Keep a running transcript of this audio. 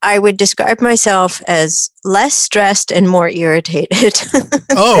I would describe myself as less stressed and more irritated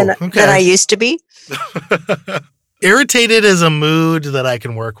than I used to be. Irritated is a mood that I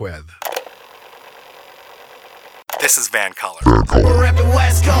can work with. This is VANCOLOUR. We're at the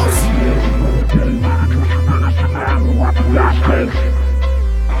West Coast.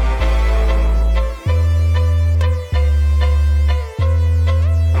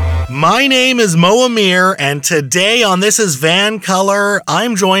 My name is Mo Amir, and today on This is VANCOLOUR,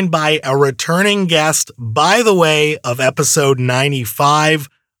 I'm joined by a returning guest, by the way, of episode 95.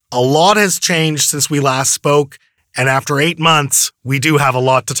 A lot has changed since we last spoke, and after 8 months, we do have a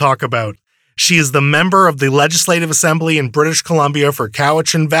lot to talk about. She is the member of the Legislative Assembly in British Columbia for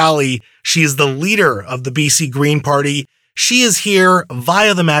Cowichan Valley. She is the leader of the BC Green Party. She is here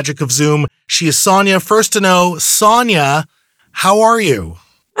via the magic of Zoom. She is Sonia Furstenau. Sonia, how are you?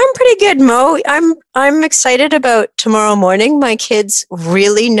 I'm pretty good, Mo. I'm excited about tomorrow morning. My kids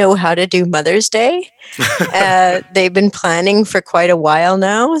really know how to do Mother's Day. They've been planning for quite a while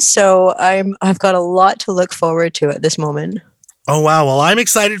now, so I've got a lot to look forward to at this moment. Oh, wow. Well, I'm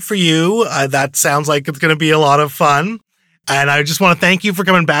excited for you. That sounds like it's going to be a lot of fun. And I just want to thank you for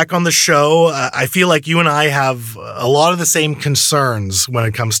coming back on the show. I feel like you and I have a lot of the same concerns when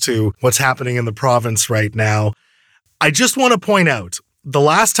it comes to what's happening in the province right now. I just want to point out, the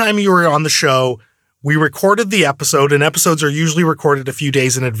last time you were on the show, we recorded the episode, and episodes are usually recorded a few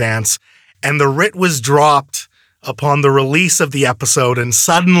days in advance, and the writ was dropped upon the release of the episode, and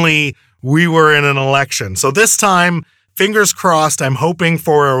suddenly we were in an election. So this time, fingers crossed, I'm hoping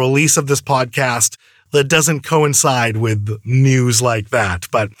for a release of this podcast that doesn't coincide with news like that.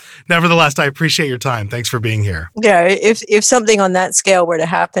 But nevertheless, I appreciate your time. Thanks for being here. Yeah, if something on that scale were to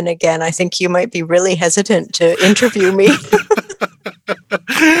happen again, I think you might be really hesitant to interview me.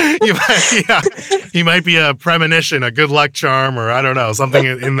 You might be a premonition, a good luck charm, or I don't know, something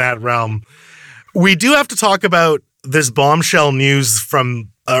in that realm. We do have to talk about this bombshell news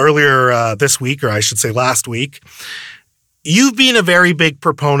from earlier this week, or I should say last week. You've been a very big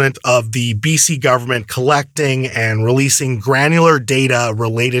proponent of the BC government collecting and releasing granular data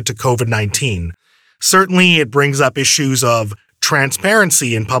related to COVID-19. Certainly, it brings up issues of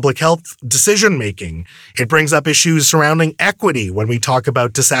transparency in public health decision-making. It brings up issues surrounding equity when we talk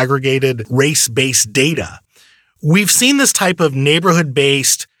about disaggregated race-based data. We've seen this type of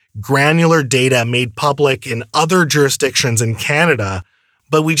neighborhood-based granular data made public in other jurisdictions in Canada,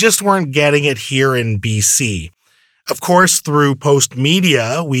 but we just weren't getting it here in BC. Of course, through Post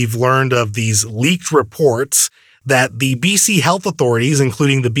Media, we've learned of these leaked reports that the BC health authorities,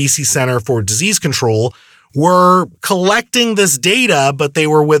 including the BC Centre for Disease Control, were collecting this data, but they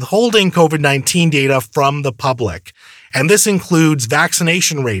were withholding COVID-19 data from the public. And this includes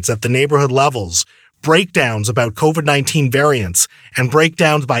vaccination rates at the neighborhood levels, breakdowns about COVID-19 variants, and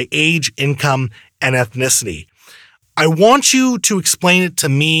breakdowns by age, income, and ethnicity. I want you to explain it to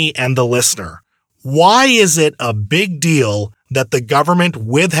me and the listener. Why is it a big deal that the government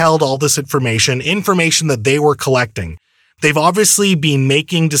withheld all this information that they were collecting? They've obviously been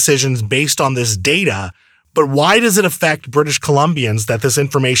making decisions based on this data, but why does it affect British Columbians that this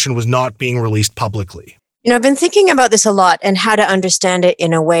information was not being released publicly? I've been thinking about this a lot and how to understand it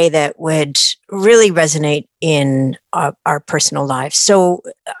in a way that would really resonate in our personal lives. So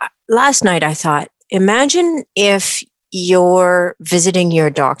last night I thought, imagine if you're visiting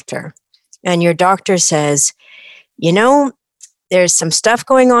your doctor and your doctor says, there's some stuff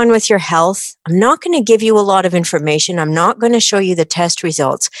going on with your health. I'm not going to give you a lot of information. I'm not going to show you the test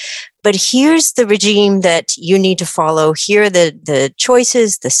results, but here's the regime that you need to follow. Here are the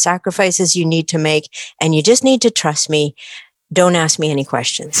choices, the sacrifices you need to make, and you just need to trust me. Don't ask me any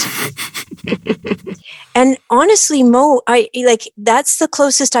questions. And honestly, Mo, that's the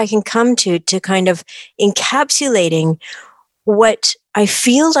closest I can come to kind of encapsulating what I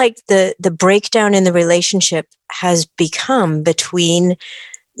feel like the breakdown in the relationship has become between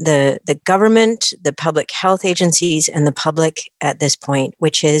the government, the public health agencies, and the public at this point,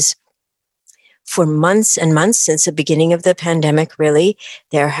 which is for months and months since the beginning of the pandemic, really,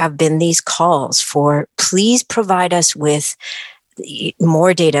 there have been these calls for, please provide us with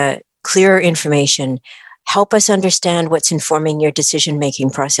more data, clearer information, help us understand what's informing your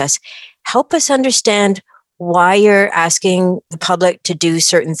decision-making process, help us understand why you're asking the public to do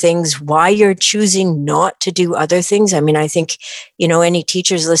certain things, why you're choosing not to do other things. I mean, I think, any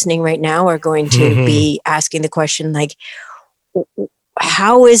teachers listening right now are going to be asking the question, like,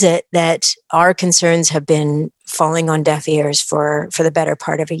 how is it that our concerns have been falling on deaf ears for the better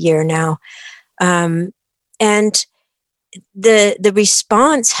part of a year now? And the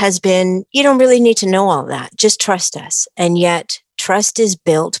response has been, you don't really need to know all that. Just trust us. And yet trust is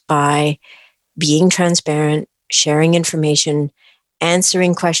built by being transparent, sharing information,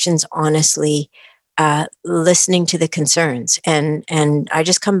 answering questions honestly, listening to the concerns. And I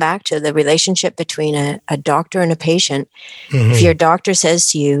just come back to the relationship between a doctor and a patient. Mm-hmm. If your doctor says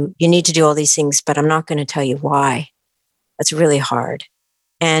to you, you need to do all these things, but I'm not going to tell you why, that's really hard.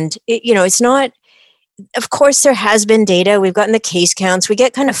 And, it's not, of course, there has been data. We've gotten the case counts. We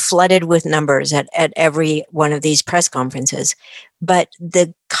get kind of flooded with numbers at every one of these press conferences. But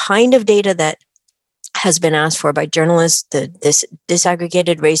the kind of data that has been asked for by journalists, this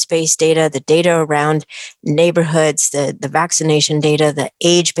disaggregated race-based data, the data around neighborhoods, the vaccination data, the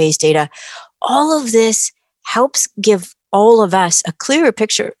age-based data, all of this helps give all of us a clearer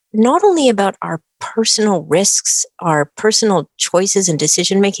picture, not only about our personal risks, our personal choices and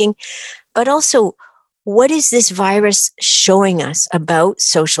decision-making, but also what is this virus showing us about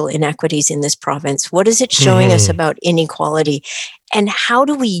social inequities in this province? What is it showing us about inequality? And how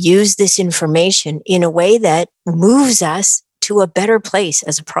do we use this information in a way that moves us to a better place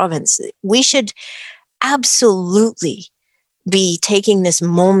as a province? We should absolutely be taking this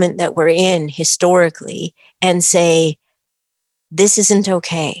moment that we're in historically and say, this isn't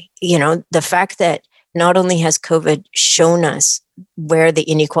okay. The fact that not only has COVID shown us where the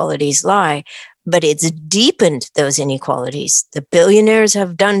inequalities lie, but it's deepened those inequalities. The billionaires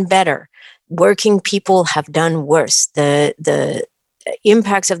have done better. Working people have done worse. The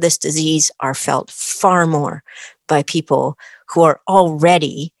impacts of this disease are felt far more by people who are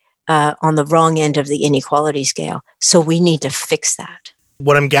already on the wrong end of the inequality scale. So we need to fix that.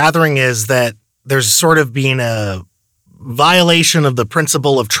 What I'm gathering is that there's sort of been a violation of the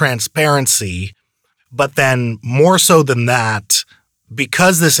principle of transparency, but then more so than that,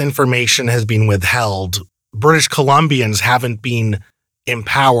 because this information has been withheld, British Columbians haven't been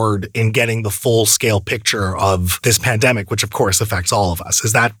empowered in getting the full-scale picture of this pandemic, which of course affects all of us.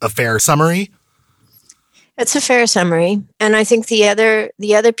 Is that a fair summary? It's a fair summary. And I think the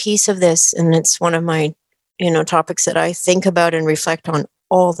other piece of this, and it's one of my, topics that I think about and reflect on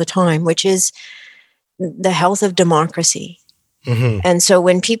all the time, which is the health of democracy. Mm-hmm. And so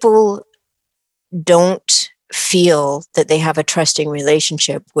when people don't feel that they have a trusting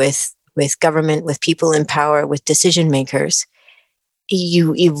relationship with government, with people in power, with decision makers,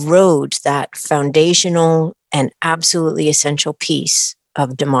 you erode that foundational and absolutely essential piece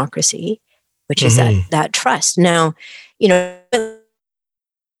of democracy, which is that trust. Now,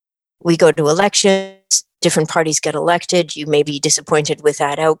 we go to elections, different parties get elected. You may be disappointed with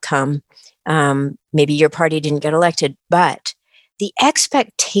that outcome. Maybe your party didn't get elected, but the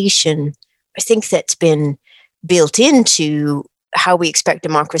expectation, I think, that's been built into how we expect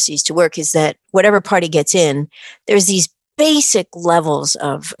democracies to work is that whatever party gets in, there's these basic levels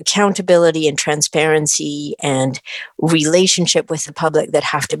of accountability and transparency and relationship with the public that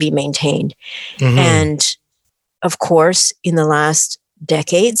have to be maintained. Mm-hmm. And of course, in the last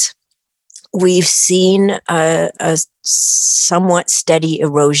decades, we've seen a somewhat steady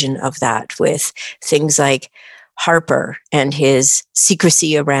erosion of that with things like Harper and his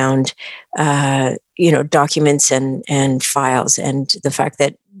secrecy around, documents and files, and the fact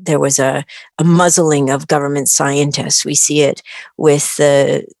that there was a muzzling of government scientists. We see it with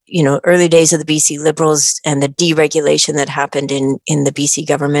the, early days of the BC Liberals and the deregulation that happened in the BC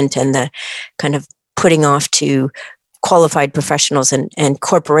government and the kind of putting off to qualified professionals and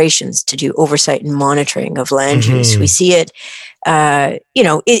corporations to do oversight and monitoring of land use. We see it,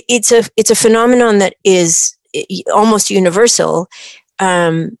 it's a phenomenon that is almost universal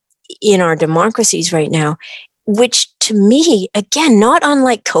in our democracies right now, which to me, again, not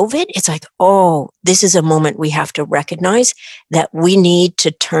unlike COVID, it's like, oh, this is a moment we have to recognize that we need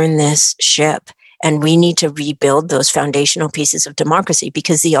to turn this ship and we need to rebuild those foundational pieces of democracy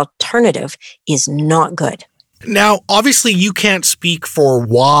because the alternative is not good. Now, obviously, you can't speak for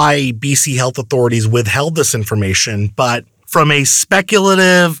why BC health authorities withheld this information, but from a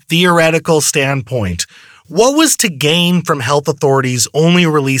speculative, theoretical standpoint, what was to gain from health authorities only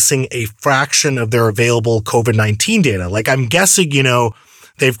releasing a fraction of their available COVID-19 data? Like, I'm guessing,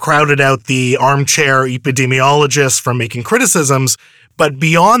 they've crowded out the armchair epidemiologists from making criticisms, but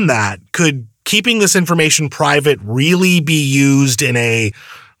beyond that, could keeping this information private really be used in a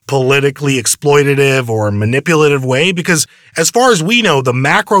politically exploitative or manipulative way? Because as far as we know, the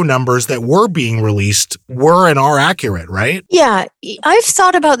macro numbers that were being released were and are accurate, right? Yeah, I've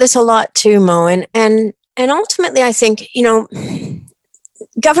thought about this a lot too, Mo, and ultimately I think,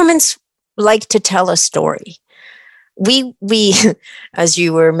 governments like to tell a story. We, as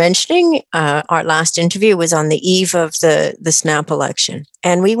you were mentioning, our last interview was on the eve of the snap election,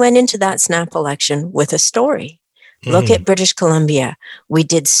 and we went into that snap election with a story. Look at British Columbia. We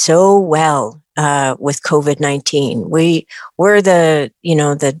did so well with COVID-19. We're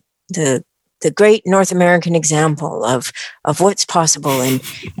the great North American example of what's possible,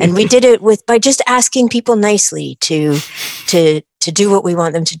 and we did it by just asking people nicely to do what we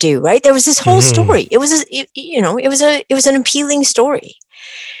want them to do. Right? There was this whole story. It was an appealing story.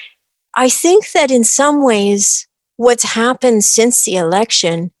 I think that in some ways, what's happened since the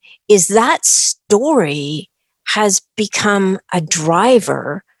election is that story has become a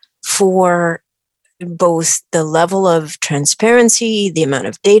driver for both the level of transparency, the amount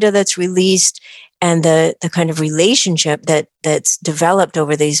of data that's released, and the kind of relationship that's developed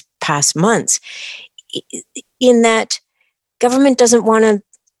over these past months. In that government doesn't want to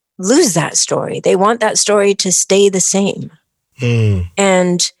lose that story. They want that story to stay the same.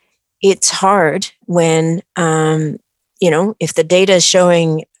 And it's hard when, if the data is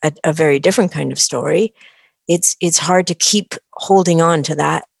showing a very different kind of story, it's hard to keep holding on to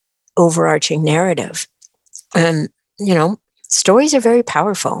that overarching narrative. Stories are very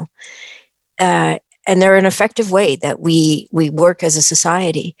powerful. And they're an effective way that we work as a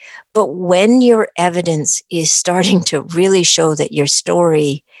society. But when your evidence is starting to really show that your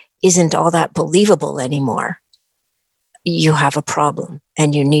story isn't all that believable anymore, you have a problem,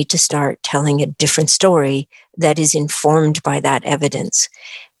 and you need to start telling a different story that is informed by that evidence.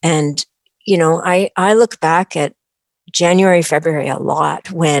 And I look back at January, February a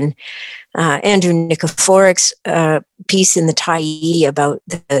lot when Andrew Nikiforik's piece in the Tyee about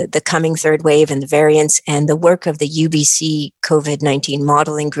the coming third wave and the variants, and the work of the UBC COVID-19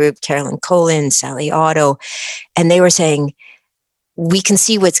 modeling group, Carolyn Colin, Sally Otto, and they were saying, we can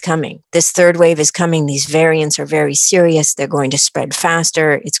see what's coming. This third wave is coming. These variants are very serious. They're going to spread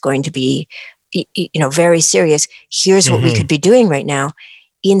faster. It's going to be, very serious. Here's what we could be doing right now.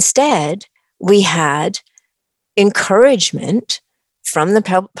 Instead, we had encouragement from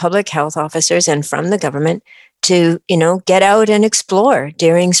the public health officers and from the government to, get out and explore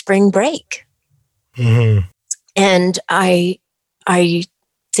during spring break. And I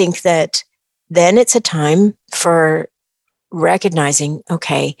think that then it's a time for recognizing,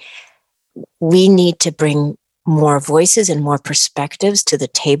 okay, we need to bring more voices and more perspectives to the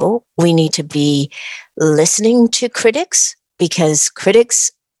table. We need to be listening to critics, because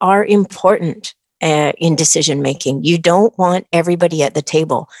critics are important in decision making. You don't want everybody at the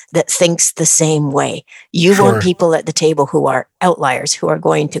table that thinks the same way. You want people at the table who are outliers, who are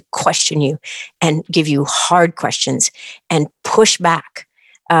going to question you and give you hard questions and push back,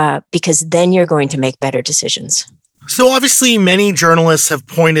 because then you're going to make better decisions. So obviously many journalists have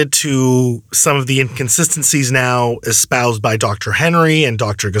pointed to some of the inconsistencies now espoused by Dr. Henry and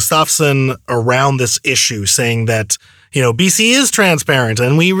Dr. Gustafsson around this issue, saying that, BC is transparent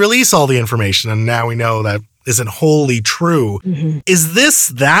and we release all the information, and now we know that isn't wholly true. Is this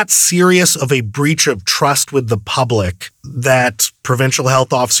that serious of a breach of trust with the public that Provincial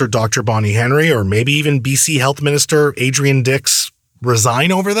Health Officer Dr. Bonnie Henry, or maybe even BC Health Minister Adrian Dix,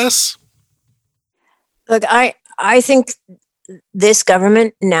 resign over this? Look, I think this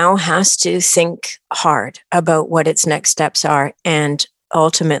government now has to think hard about what its next steps are. And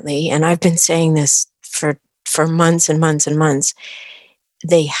ultimately, and I've been saying this for months and months and months,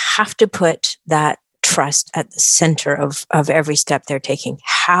 they have to put that trust at the center of every step they're taking.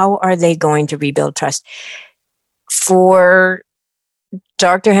 How are they going to rebuild trust? For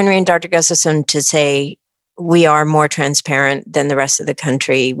Dr. Henry and Dr. Gustafsson to say, we are more transparent than the rest of the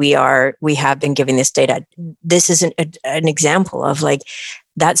country. We have been giving this data. This is an example of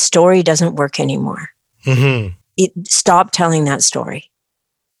that story doesn't work anymore. Stop telling that story.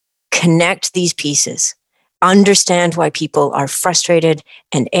 Connect these pieces. Understand why people are frustrated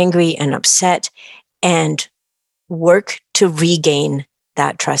and angry and upset, and work to regain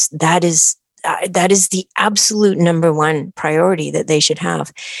that trust. That is the absolute number one priority that they should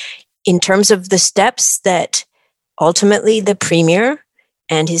have. In terms of the steps that ultimately the Premier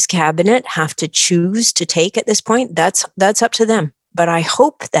and his cabinet have to choose to take at this point, that's up to them. But I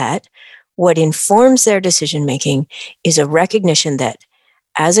hope that what informs their decision-making is a recognition that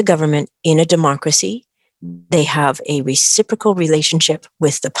as a government in a democracy, they have a reciprocal relationship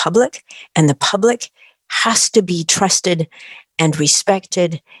with the public, and the public has to be trusted and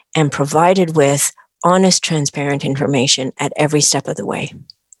respected and provided with honest, transparent information at every step of the way.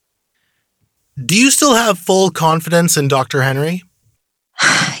 Do you still have full confidence in Dr. Henry?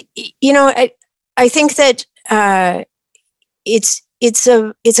 I think that it's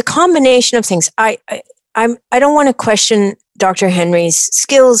a combination of things. I don't want to question Dr. Henry's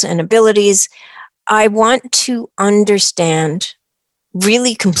skills and abilities. I want to understand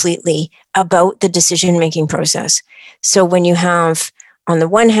really completely about the decision-making process. So when you have, on the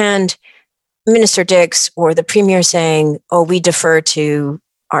one hand, Minister Dix or the Premier saying, oh, we defer to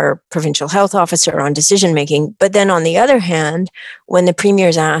our provincial health officer on decision-making. But then on the other hand, when the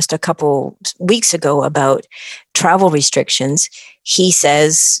Premier's asked a couple weeks ago about travel restrictions, he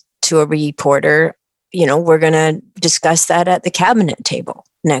says to a reporter, we're going to discuss that at the cabinet table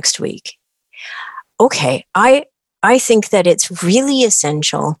next week. Okay, I think that it's really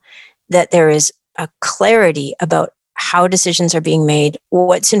essential that there is a clarity about how decisions are being made,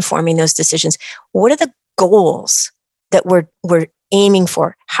 what's informing those decisions, what are the goals that we're aiming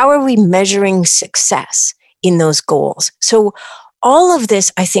for, how are we measuring success in those goals. So all of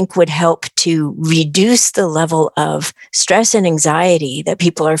this, I think, would help to reduce the level of stress and anxiety that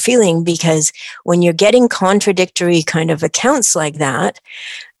people are feeling, because when you're getting contradictory kind of accounts like that,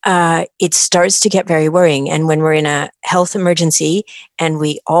 it starts to get very worrying. And when we're in a health emergency and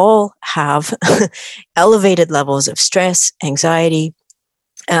we all have elevated levels of stress, anxiety,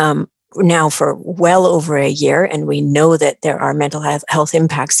 now for well over a year, and we know that there are mental health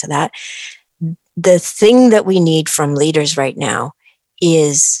impacts to that, the thing that we need from leaders right now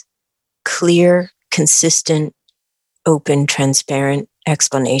is clear, consistent, open, transparent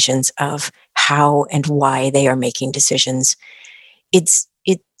explanations of how and why they are making decisions.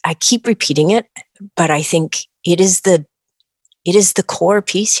 I keep repeating it, but I think it is the core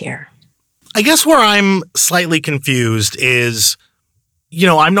piece here. I guess where I'm slightly confused is,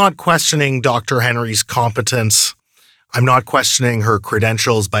 I'm not questioning Dr. Henry's competence. I'm not questioning her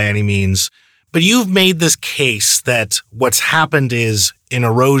credentials by any means, but you've made this case that what's happened is an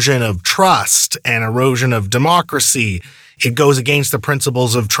erosion of trust and erosion of democracy. It goes against the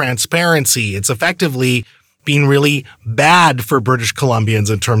principles of transparency. It's effectively being really bad for British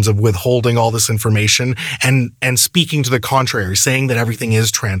Columbians in terms of withholding all this information and speaking to the contrary, saying that everything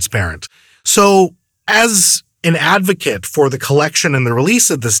is transparent. So as an advocate for the collection and the release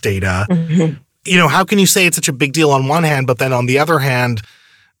of this data, how can you say it's such a big deal on one hand, but then on the other hand,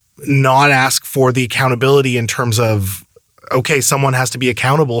 not ask for the accountability in terms of, okay, someone has to be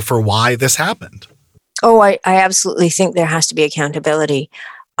accountable for why this happened? Oh, I absolutely think there has to be accountability.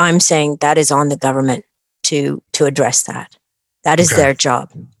 I'm saying that is on the government to address that. That is their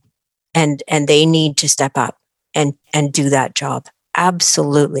job. And they need to step up and do that job.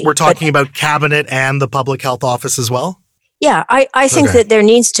 Absolutely. We're talking about cabinet and the public health office as well? Yeah, I think that there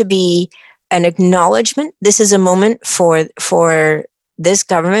needs to be an acknowledgement. This is a moment for this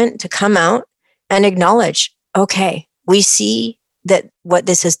government to come out and acknowledge, okay, we see that what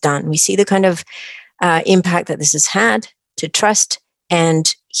this has done. We see the kind of impact that this has had to trust.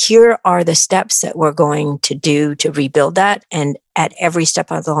 And here are the steps that we're going to do to rebuild that. And at every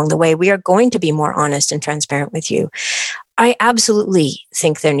step along the way, we are going to be more honest and transparent with you. I absolutely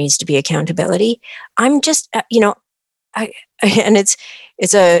think there needs to be accountability. I'm just, and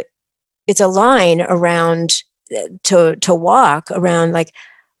it's a line around to walk around, like,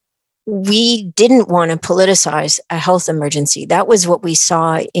 we didn't want to politicize a health emergency. That was what we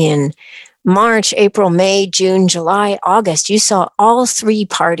saw in March, April, May, June, July, August. You saw all three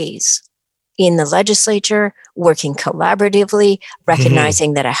parties in the legislature working collaboratively,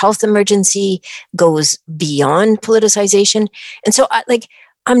 recognizing that a health emergency goes beyond politicization. And so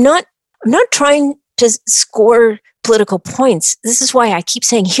I'm not trying to score political points. This is why I keep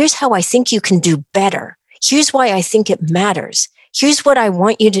saying, here's how I think you can do better. Here's why I think it matters. Here's what I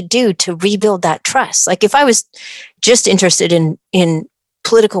want you to do to rebuild that trust. Like, if I was just interested in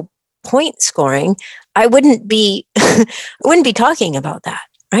political point scoring, I wouldn't be talking about that,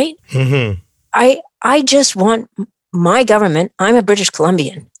 right? I just want my government. I'm a British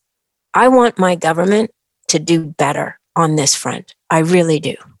Columbian. I want my government to do better on this front. I really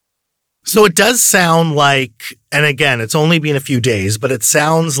do. So it does sound like, and again, it's only been a few days, but it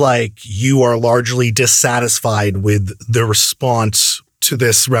sounds like you are largely dissatisfied with the response to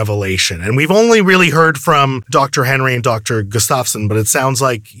this revelation. And we've only really heard from Dr. Henry and Dr. Gustafsson, but it sounds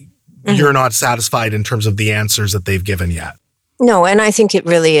like you're not satisfied in terms of the answers that they've given yet. No, and I think it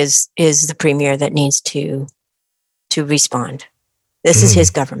really is the Premier that needs to respond. This is his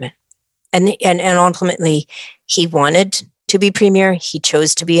government. And ultimately, he wanted to be Premier. He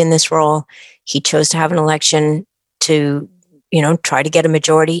chose to be in this role. He chose to have an election to, try to get a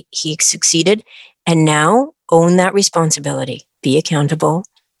majority. He succeeded. And now own that responsibility, be accountable,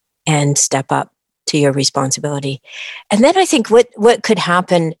 and step up to your responsibility. And then I think what could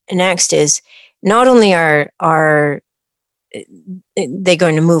happen next is, not only are they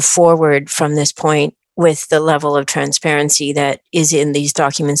going to move forward from this point with the level of transparency that is in these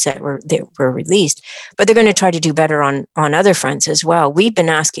documents that were released, but they're going to try to do better on other fronts as well. We've been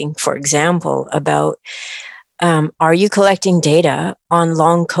asking, for example, about are you collecting data on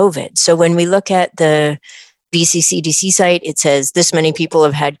long COVID? So when we look at the BC CDC site, it says this many people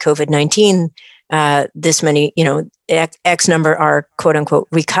have had COVID-19, this many, X number are quote unquote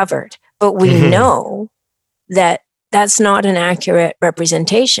recovered. But we know that that's not an accurate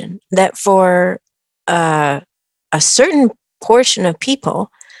representation, that for a certain portion of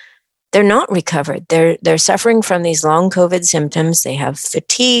people, they're not recovered. They're suffering from these long COVID symptoms. They have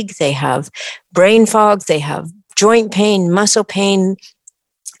fatigue, they have brain fog, they have joint pain, muscle pain.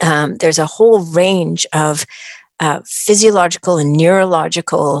 There's a whole range of physiological and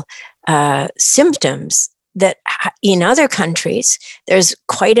neurological symptoms that in other countries, there's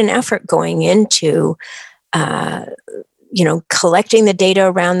quite an effort going into collecting the data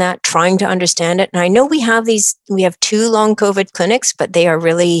around that, trying to understand it. And I know we have 2 long COVID clinics, but they are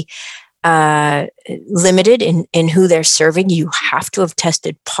really limited in who they're serving. You have to have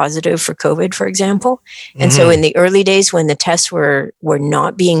tested positive for COVID, for example. And so in the early days when the tests were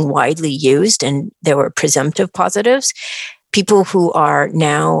not being widely used and there were presumptive positives, people who are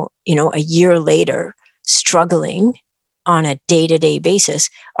now, a year later struggling on a day-to-day basis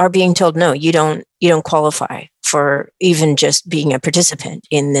are being told, no, you don't qualify for even just being a participant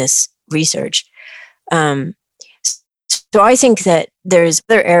in this research. So I think that there's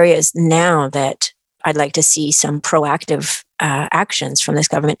other areas now that I'd like to see some proactive actions from this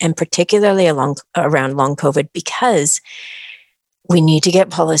government, and particularly around long COVID, because we need to get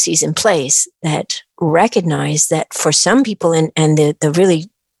policies in place that recognize that for some people, and the really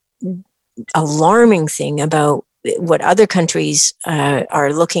alarming thing about what other countries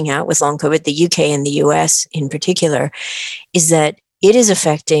are looking at with long COVID, the UK and the US in particular, is that it is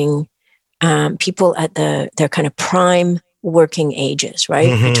affecting people at their kind of prime working ages,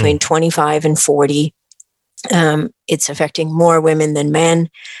 right? Between 25 and 40. It's affecting more women than men,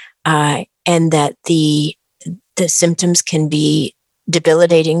 and that the symptoms can be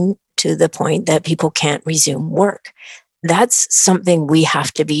debilitating to the point that people can't resume work. That's something we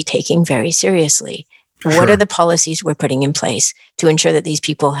have to be taking very seriously. Sure. What are the policies we're putting in place to ensure that these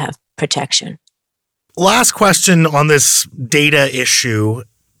people have protection? Last question on this data issue.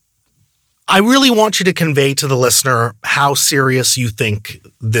 I really want you to convey to the listener how serious you think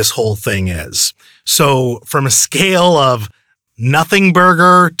this whole thing is. So from a scale of nothing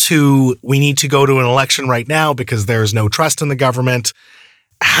burger to we need to go to an election right now because there's no trust in the government,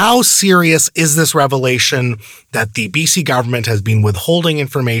 how serious is this revelation that the BC government has been withholding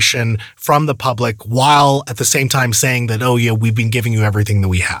information from the public while at the same time saying that, oh yeah, we've been giving you everything that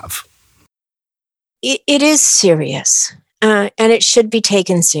we have? It is serious. And it should be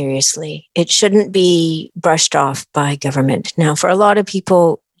taken seriously. It shouldn't be brushed off by government. Now, for a lot of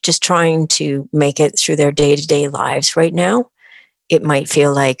people just trying to make it through their day-to-day lives right now, it might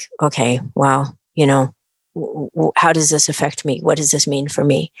feel like, okay, well, how does this affect me? What does this mean for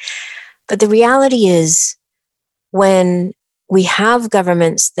me? But the reality is, when we have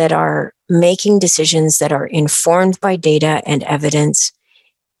governments that are making decisions that are informed by data and evidence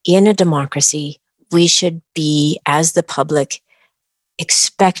in a democracy, we should be, as the public,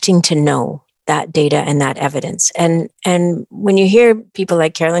 expecting to know that data and that evidence. And when you hear people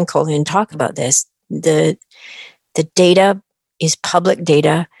like Carolyn Colin talk about this, the data is public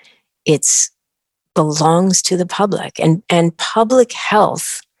data. It belongs to the public. And public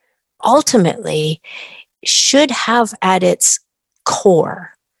health ultimately should have at its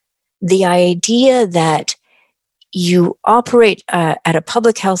core the idea that you operate at a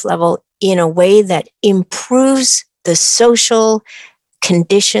public health level in a way that improves the social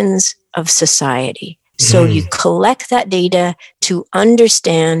conditions of society. So you collect that data to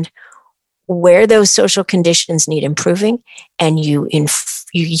understand where those social conditions need improving, and you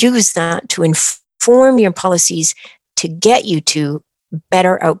use that to inform your policies to get you to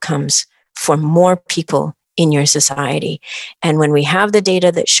better outcomes for more people in your society. And when we have the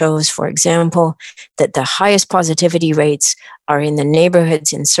data that shows, for example, that the highest positivity rates are in the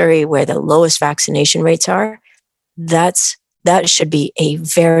neighborhoods in Surrey where the lowest vaccination rates are, that should be a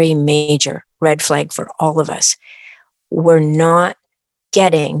very major red flag for all of us. We're not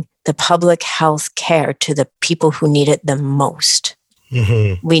getting the public health care to the people who need it the most.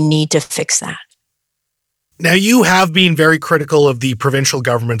 We need to fix that. Now, you have been very critical of the provincial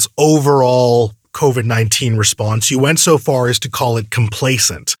government's overall COVID-19 response. You went so far as to call it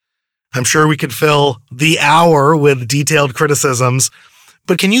complacent. I'm sure we could fill the hour with detailed criticisms,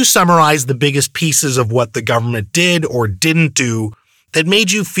 but can you summarize the biggest pieces of what the government did or didn't do that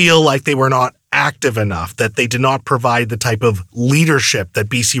made you feel like they were not active enough, that they did not provide the type of leadership that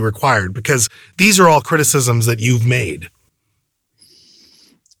BC required? Because these are all criticisms that you've made.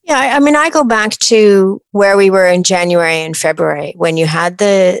 Yeah, I mean, I go back to where we were in January and February when you had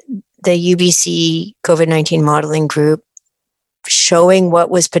the UBC COVID-19 modeling group showing what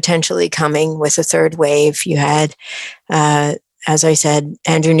was potentially coming with a third wave. You had, as I said,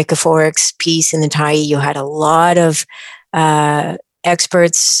 Andrew Nikiforik's piece in the Tyee. You had a lot of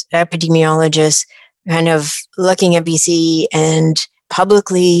experts, epidemiologists, kind of looking at BC and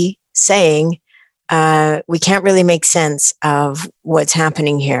publicly saying, we can't really make sense of what's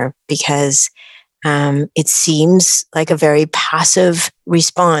happening here because it seems like a very passive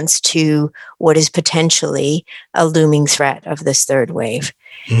response to what is potentially a looming threat of this third wave.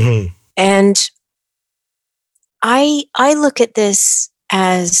 Mm-hmm. And I look at this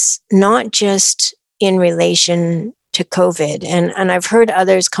as not just in relation to COVID, and I've heard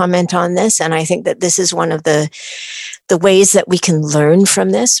others comment on this, and I think that this is one of the ways that we can learn from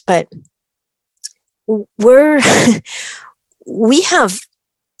this, but we have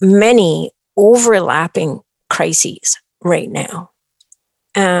many overlapping crises right now.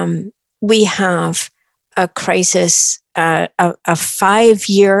 We have a crisis, a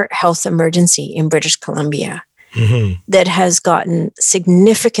 5-year health emergency in British Columbia that has gotten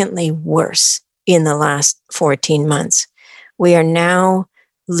significantly worse in the last 14 months. We are now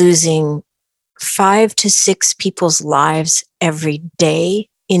losing 5 to 6 people's lives every day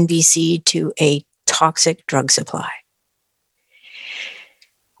in BC to a toxic drug supply.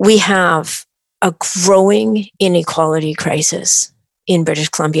 We have a growing inequality crisis in British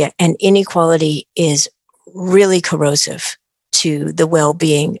Columbia, and inequality is really corrosive to the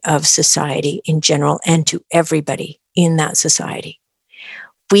well-being of society in general and to everybody in that society.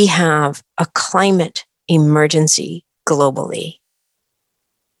 We have a climate emergency globally.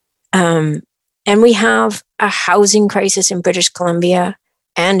 And we have a housing crisis in British Columbia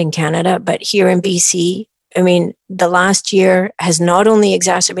and in Canada, but here in BC, I mean, the last year has not only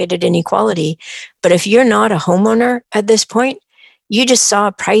exacerbated inequality, but if you're not a homeowner at this point, you just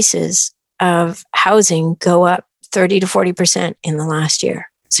saw prices of housing go up 30 to 40% in the last year.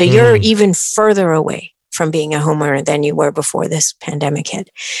 So you're even further away from being a homeowner than you were before this pandemic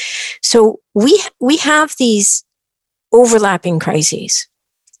hit. So we have these overlapping crises,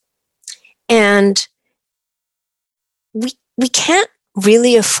 and we can't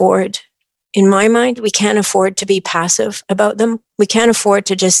really afford, in my mind, we can't afford to be passive about them. We can't afford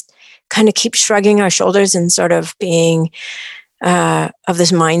to just kind of keep shrugging our shoulders and sort of being of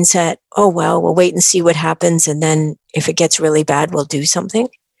this mindset, oh, well, we'll wait and see what happens. And then if it gets really bad, we'll do something.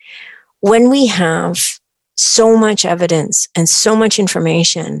 When we have so much evidence and so much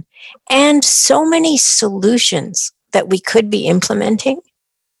information and so many solutions that we could be implementing,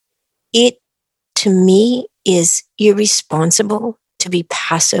 it, to me, is irresponsible to be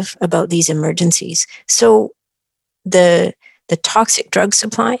passive about these emergencies. So the toxic drug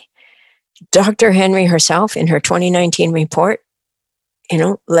supply, Dr. Henry herself in her 2019 report,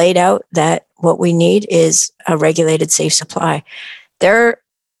 laid out that what we need is a regulated safe supply. There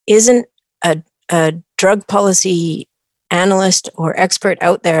isn't a drug policy analyst or expert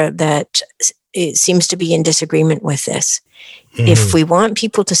out there that seems to be in disagreement with this. If we want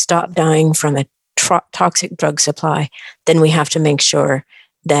people to stop dying from a toxic drug supply, then we have to make sure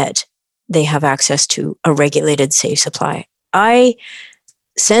that they have access to a regulated safe supply. I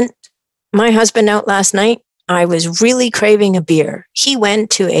sent my husband out last night. I was really craving a beer. He went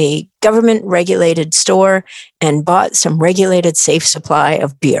to a government regulated store and bought some regulated safe supply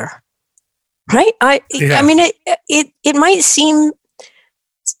of beer. Right? I mean, it might seem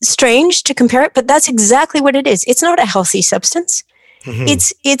strange to compare it, but that's exactly what it is. It's not a healthy substance.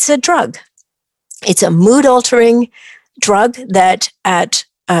 It's a drug. It's a mood-altering drug that at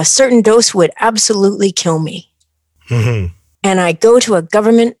a certain dose would absolutely kill me. And I go to a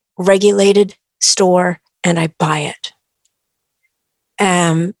government-regulated store and I buy it.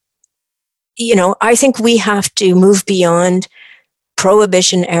 I think we have to move beyond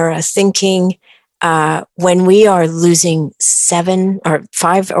Prohibition-era thinking when we are losing 5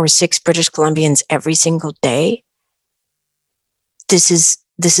 or 6 British Columbians every single day. This is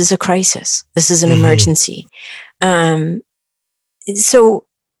a crisis. This is an emergency. I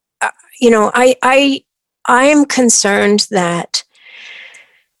am concerned that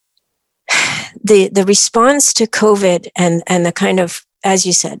the response to COVID and the kind of, as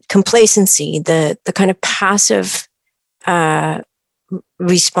you said, complacency, the kind of passive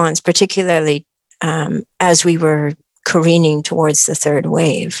response, particularly as we were careening towards the third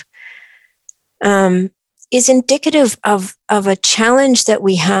wave, is indicative of a challenge that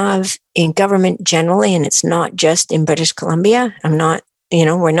we have in government generally, and it's not just in British Columbia.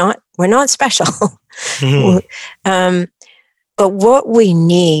 We're not special. Mm-hmm. But what we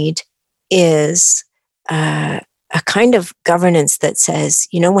need is a kind of governance that says,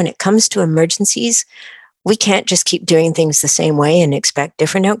 when it comes to emergencies, we can't just keep doing things the same way and expect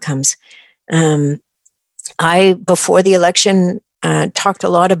different outcomes. I, before the election, talked a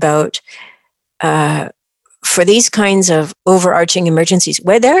lot about for these kinds of overarching emergencies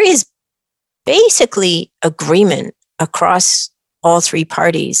where there is basically agreement across all three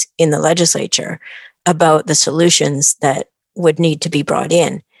parties in the legislature about the solutions that would need to be brought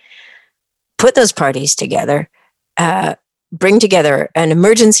in. Put those parties together, bring together an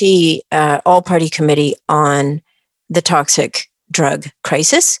emergency all-party committee on the toxic drug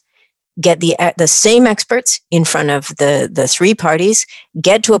crisis, get the same experts in front of the three parties,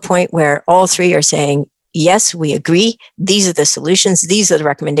 get to a point where all three are saying, yes, we agree. These are the solutions. These are the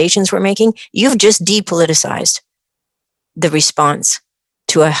recommendations we're making. You've just depoliticized the response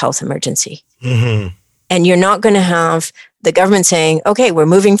to a health emergency. Mm-hmm. And you're not going to have the government saying, okay, we're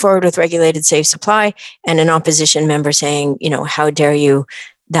moving forward with regulated safe supply, and an opposition member saying, how dare you?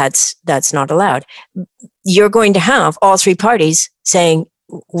 That's not allowed. You're going to have all three parties saying,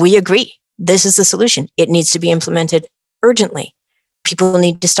 we agree. This is the solution. It needs to be implemented urgently. People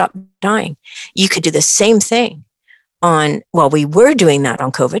need to stop dying. You could do the same thing we were doing that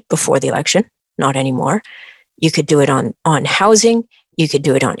on COVID before the election, not anymore. You could do it on housing. You could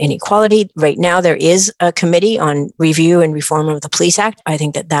do it on inequality. Right now, there is a committee on review and reform of the Police Act. I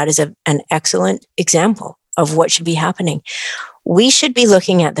think that is an excellent example of what should be happening. We should be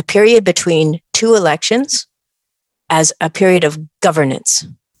looking at the period between two elections as a period of governance,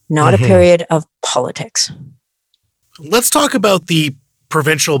 not a period of politics. Let's talk about the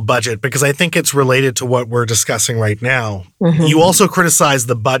provincial budget, because I think it's related to what we're discussing right now. Mm-hmm. You also criticize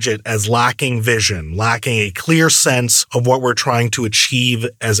the budget as lacking vision, lacking a clear sense of what we're trying to achieve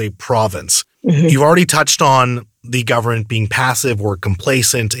as a province. Mm-hmm. You've already touched on the government being passive or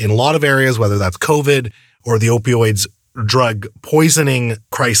complacent in a lot of areas, whether that's COVID or the opioids drug poisoning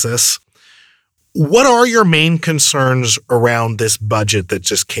crisis. What are your main concerns around this budget that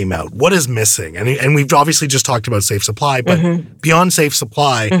just came out? What is missing? And we've obviously just talked about safe supply, but beyond safe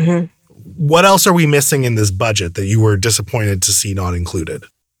supply, what else are we missing in this budget that you were disappointed to see not included?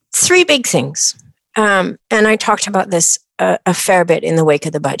 Three big things. And I talked about this a fair bit in the wake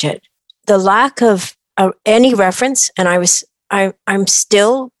of the budget. The lack of any reference, and I'm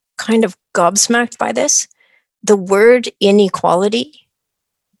still kind of gobsmacked by this. The word inequality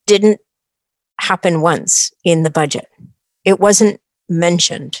didn't happen once in the budget. It wasn't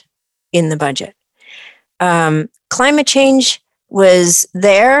mentioned in the budget. Climate change was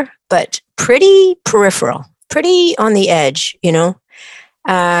there, but pretty peripheral, pretty on the edge, and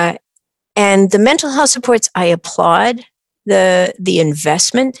the mental health supports, I applaud the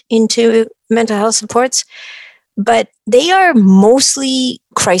investment into mental health supports, but they are mostly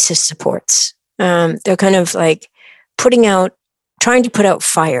crisis supports. They're kind of like trying to put out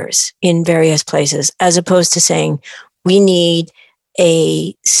fires in various places, as opposed to saying we need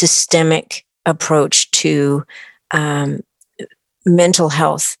a systemic approach to mental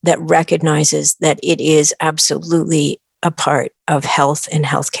health that recognizes that it is absolutely a part of health and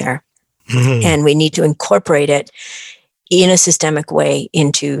healthcare. Mm-hmm. And we need to incorporate it in a systemic way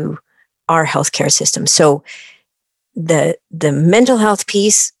into our healthcare system. So the mental health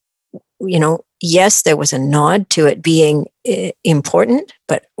piece, yes, there was a nod to it being important,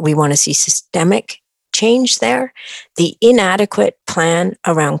 but we want to see systemic change there. The inadequate plan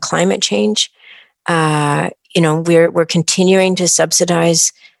around climate change, we're continuing to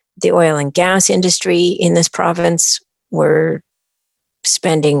subsidize the oil and gas industry in this province. We're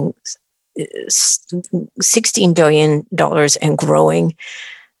spending $16 billion and growing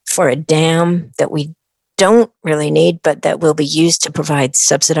for a dam that we don't really need, but that will be used to provide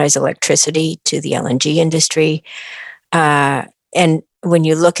subsidized electricity to the LNG industry. And when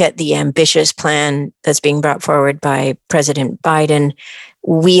you look at the ambitious plan that's being brought forward by President Biden,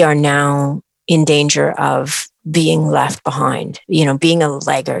 we are now in danger of being left behind, being a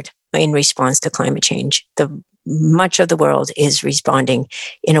laggard in response to climate change. Much of the world is responding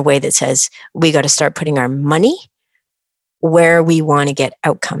in a way that says we got to start putting our money where we want to get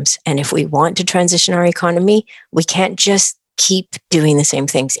outcomes. And if we want to transition our economy, we can't just keep doing the same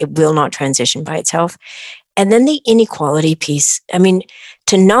things. It will not transition by itself. And then the inequality piece. I mean,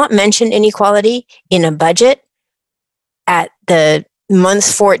 to not mention inequality in a budget at the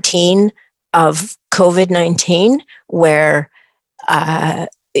month 14 of COVID-19, where,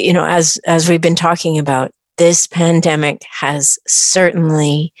 as we've been talking about, this pandemic has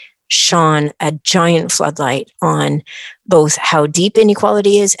certainly shone a giant floodlight on both how deep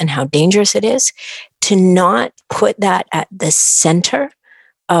inequality is and how dangerous it is, to not put that at the center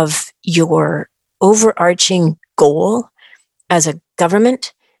of your overarching goal as a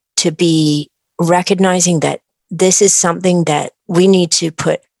government, to be recognizing that this is something that we need to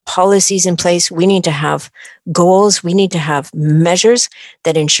put policies in place. We need to have goals. We need to have measures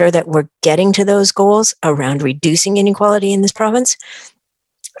that ensure that we're getting to those goals around reducing inequality in this province.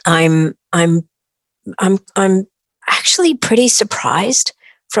 I'm actually pretty surprised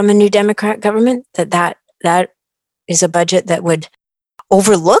from a New Democrat government that is a budget that would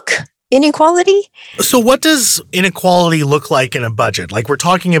overlook inequality. So what does inequality look like in a budget? Like, we're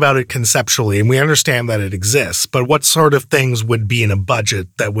talking about it conceptually and we understand that it exists, but what sort of things would be in a budget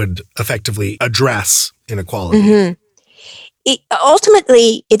that would effectively address inequality? Mm-hmm.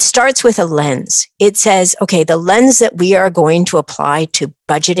 Ultimately, it starts with a lens. It says, okay, the lens that we are going to apply to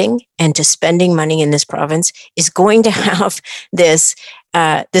budgeting and to spending money in this province is going to have this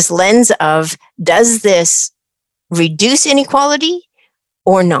lens of, does this reduce inequality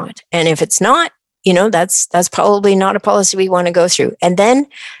or not? And if it's not, that's probably not a policy we want to go through. And then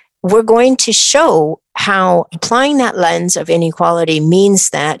we're going to show how applying that lens of inequality means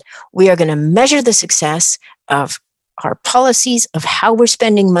that we are going to measure the success of our policies, of how we're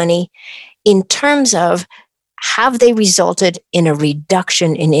spending money, in terms of, have they resulted in a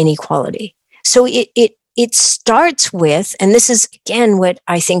reduction in inequality? So it starts with, and this is again what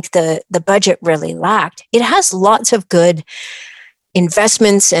I think the budget really lacked. It has lots of good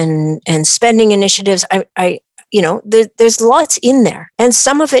investments and spending initiatives. There's lots in there, and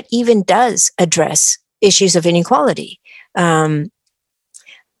some of it even does address issues of inequality. But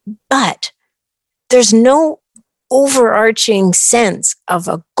there's no overarching sense of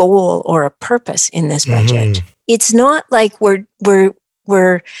a goal or a purpose in this budget. Mm-hmm. It's not like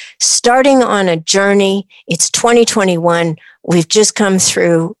we're starting on a journey. It's 2021. We've just come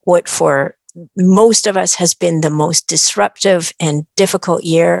through what for most of us has been the most disruptive and difficult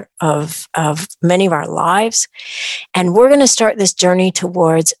year of many of our lives. And we're going to start this journey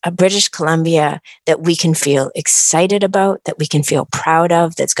towards a British Columbia that we can feel excited about, that we can feel proud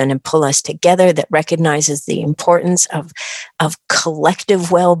of, that's going to pull us together, that recognizes the importance of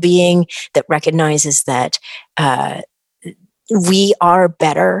collective well-being, that recognizes that we are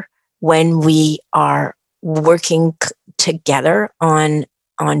better when we are working together on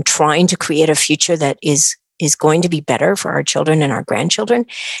trying to create a future that is going to be better for our children and our grandchildren.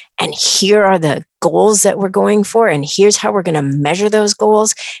 And here are the goals that we're going for. And here's how we're going to measure those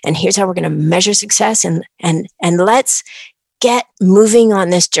goals. And here's how we're going to measure success. And let's get moving on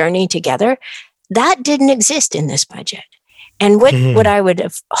this journey together. That didn't exist in this budget. And what I would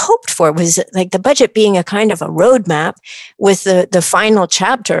have hoped for was like the budget being a kind of a roadmap, with the final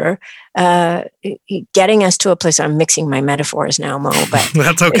chapter getting us to a place. I'm mixing my metaphors now, Mo, but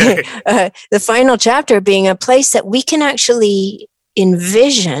that's okay. The final chapter being a place that we can actually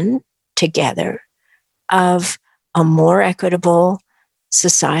envision together of a more equitable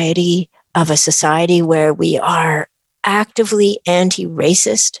society, of a society where we are actively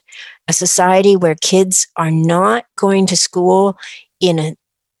anti-racist, a society where kids are not going to school in a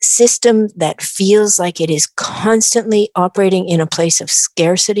system that feels like it is constantly operating in a place of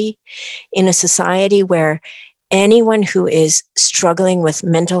scarcity, in a society where anyone who is struggling with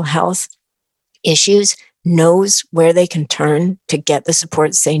mental health issues knows where they can turn to get the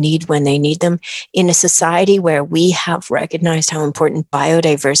supports they need when they need them, in a society where we have recognized how important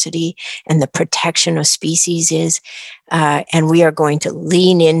biodiversity and the protection of species is. And we are going to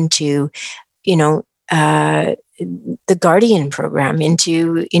lean into, the Guardian program,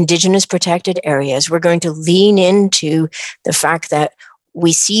 into Indigenous protected areas. We're going to lean into the fact that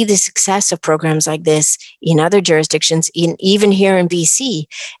we see the success of programs like this in other jurisdictions, even here in BC.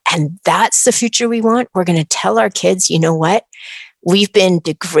 And that's the future we want. We're going to tell our kids, you know what? We've been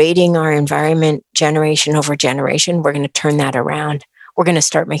degrading our environment generation over generation. We're going to turn that around. We're going to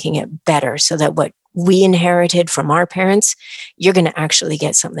start making it better, so that what we inherited from our parents, you're going to actually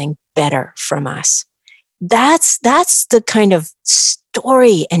get something better from us. That's the kind of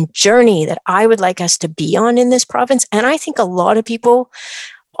story and journey that I would like us to be on in this province. And I think a lot of people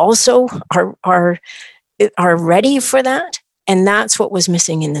also are ready for that. And that's what was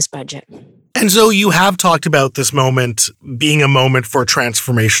missing in this budget. And so you have talked about this moment being a moment for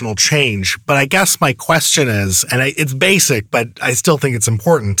transformational change. But I guess my question is, and it's basic, but I still think it's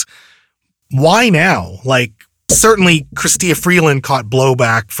important. Why now? Like, certainly Chrystia Freeland caught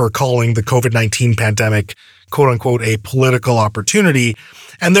blowback for calling the COVID-19 pandemic, quote unquote, a political opportunity.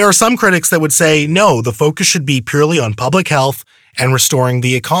 And there are some critics that would say, no, the focus should be purely on public health and restoring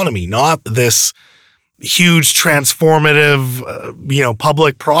the economy, not this huge transformative,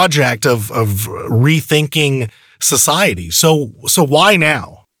 public project of rethinking society. So why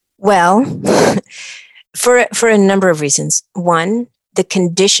now? Well, for a number of reasons. One, the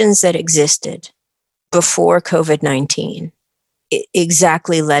conditions that existed before COVID-19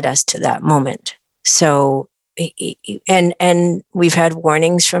 exactly led us to that moment. So, and we've had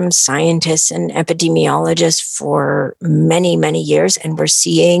warnings from scientists and epidemiologists for many, many years, and we're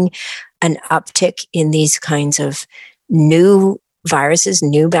seeing an uptick in these kinds of new viruses,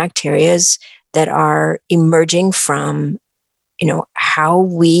 new bacterias that are emerging from, how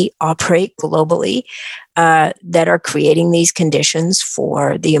we operate globally, that are creating these conditions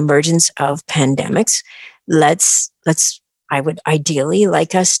for the emergence of pandemics. I would ideally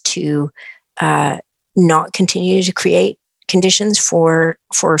like us to not continue to create conditions for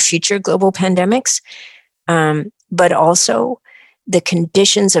future global pandemics, but also the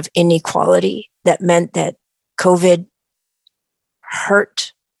conditions of inequality that meant that COVID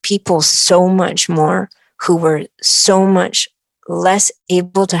hurt people so much more who were so much less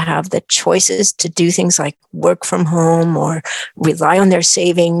able to have the choices to do things like work from home or rely on their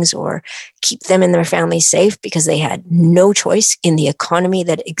savings or keep them and their families safe because they had no choice in the economy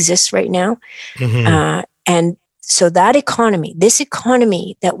that exists right now. Mm-hmm. And so that economy, this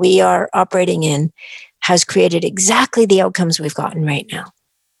economy that we are operating in, has created exactly the outcomes we've gotten right now.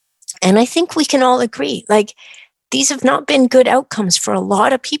 And I think we can all agree, like, these have not been good outcomes for a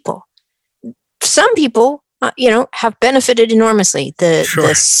lot of people. Some people, have benefited enormously. The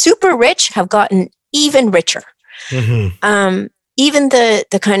super rich have gotten even richer. Mm-hmm. Even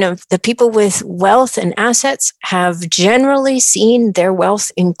the kind of the people with wealth and assets have generally seen their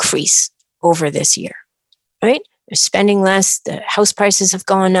wealth increase over this year, right? They're spending less. The house prices have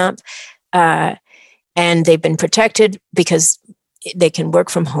gone up, and they've been protected because they can work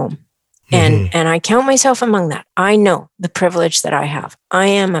from home. Mm-hmm. And I count myself among that. I know the privilege that I have. I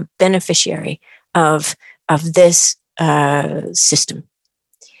am a beneficiary of this system.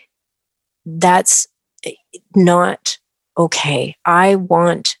 That's not okay. I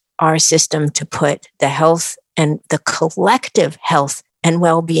want our system to put the health and the collective health and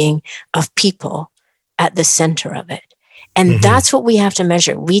well-being of people at the center of it. And mm-hmm. that's what we have to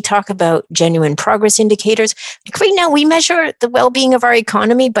measure. We talk about genuine progress indicators. Like right now, we measure the well-being of our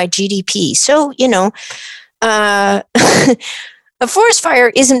economy by GDP. So, a forest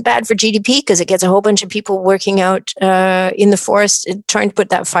fire isn't bad for GDP because it gets a whole bunch of people working out in the forest trying to put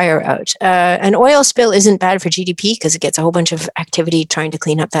that fire out. An oil spill isn't bad for GDP because it gets a whole bunch of activity trying to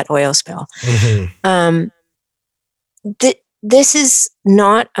clean up that oil spill. Mm-hmm. This is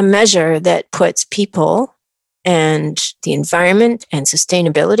not a measure that puts people and the environment and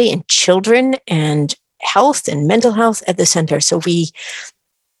sustainability and children and health and mental health at the center. So we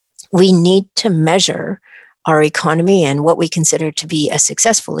need to measure our economy and what we consider to be a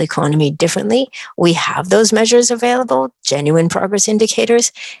successful economy differently. We have those measures available, genuine progress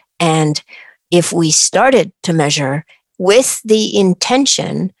indicators. And if we started to measure with the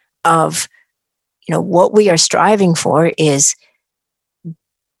intention of, what we are striving for is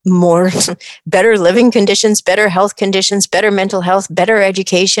better living conditions, better health conditions, better mental health, better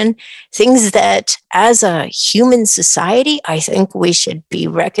education, things that as a human society, I think we should be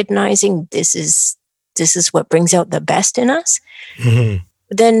recognizing this is what brings out the best in us, mm-hmm.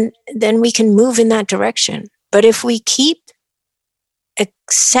 then we can move in that direction. But if we keep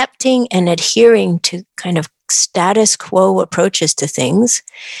accepting and adhering to kind of status quo approaches to things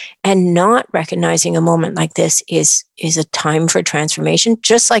and not recognizing a moment like this is a time for transformation,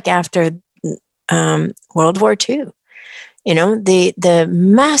 just like after World War II. The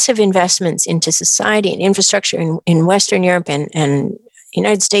massive investments into society and infrastructure in Western Europe and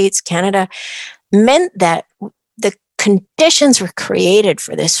United States, Canada, meant that the conditions were created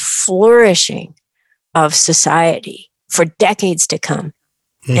for this flourishing of society for decades to come.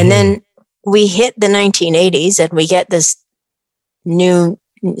 Mm-hmm. And then we hit the 1980s and we get this new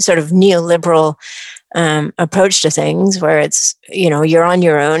sort of neoliberal approach to things where it's, you're on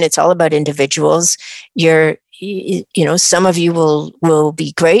your own. It's all about individuals. Some of you will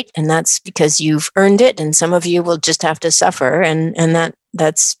be great, and that's because you've earned it. And some of you will just have to suffer. And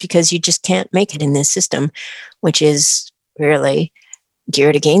that's because you just can't make it in this system, which is really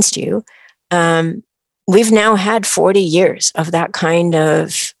geared against you. We've now had 40 years of that kind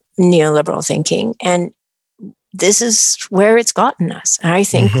of neoliberal thinking, and this is where it's gotten us. And I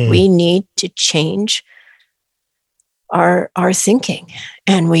think mm-hmm. we need to change our thinking,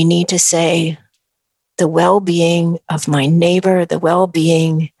 and we need to say the well-being of my neighbor, the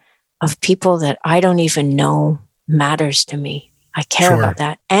well-being of people that I don't even know matters to me. I care about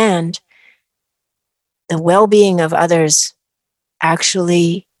that. And the well-being of others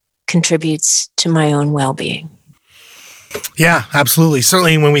actually contributes to my own well-being. Yeah, absolutely.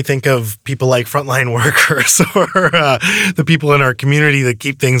 Certainly when we think of people like frontline workers or the people in our community that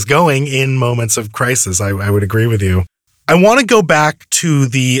keep things going in moments of crisis, I would agree with you. I want to go back to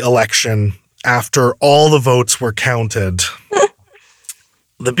the election after all the votes were counted.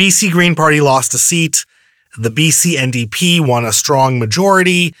 The BC Green Party lost a seat. The BC NDP won a strong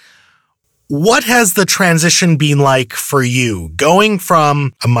majority. What has the transition been like for you, going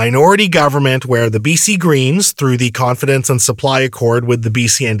from a minority government where the BC Greens, through the Confidence and Supply Accord with the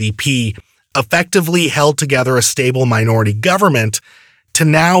BC NDP, effectively held together a stable minority government, to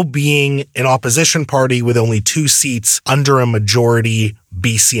now being an opposition party with only 2 seats under a majority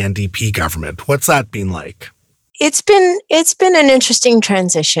BC NDP government? What's that been like? It's been an interesting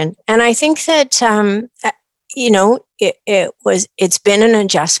transition, and I think that it's been an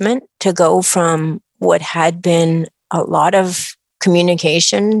adjustment to go from what had been a lot of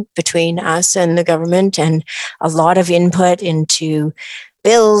communication between us and the government and a lot of input into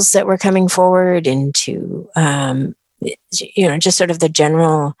bills that were coming forward, into just sort of the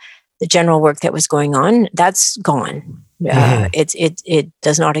general work that was going on. That's gone. It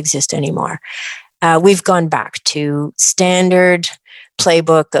does not exist anymore. We've gone back to standard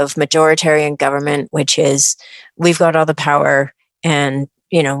playbook of majoritarian government, which is we've got all the power and,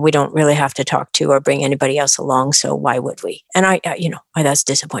 we don't really have to talk to or bring anybody else along. So why would we? And that's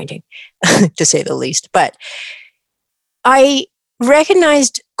disappointing to say the least. But I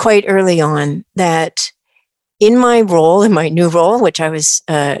recognized quite early on that in my new role, which I was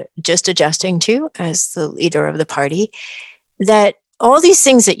just adjusting to as the leader of the party, that all these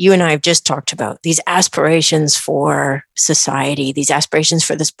things that you and I have just talked about, these aspirations for society, these aspirations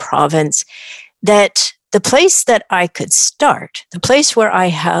for this province, that the place that I could start, the place where I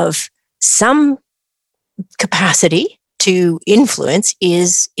have some capacity to influence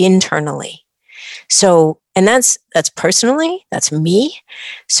is internally. So, and that's personally, that's me.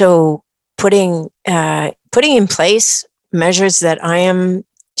 So putting in place measures that I am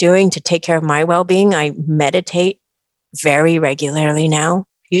doing to take care of my well-being. I meditate very regularly now,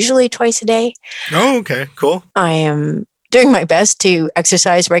 usually twice a day. Oh, okay, cool. I am doing my best to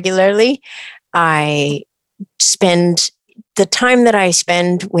exercise regularly. I spend the time that I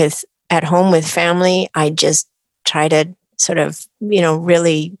spend at home with family. I just try to sort of,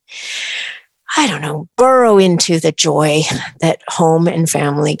 really, burrow into the joy that home and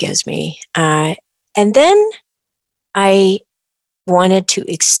family gives me. And then I wanted to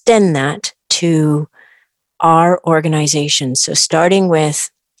extend that to our organization. So starting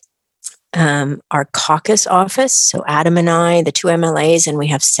with our caucus office. So Adam and I, the 2 MLAs, and we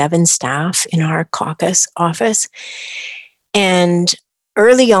have 7 staff in our caucus office. And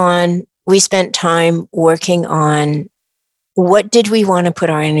early on, we spent time working on what did we want to put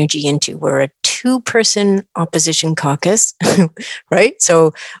our energy into. We're a 2-person opposition caucus, right?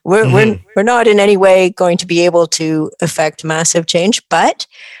 So we're not in any way going to be able to affect massive change, but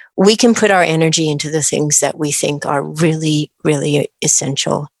we can put our energy into the things that we think are really, really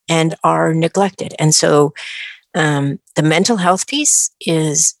essential and are neglected. And so the mental health piece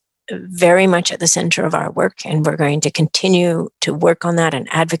is very much at the center of our work, and we're going to continue to work on that and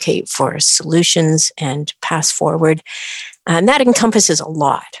advocate for solutions and paths forward. And that encompasses a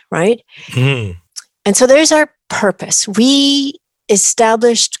lot, right? Mm. And so there's our purpose. We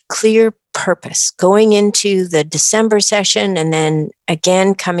established clear purpose going into the December session and then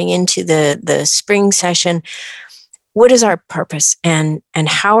again coming into the spring session. What is our purpose and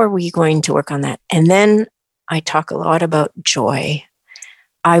how are we going to work on that? And then I talk a lot about joy.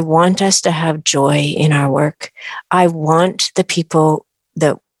 I want us to have joy in our work. I want the people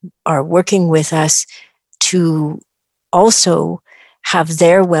that are working with us to also have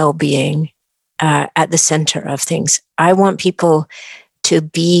their well-being at the center of things. I want people to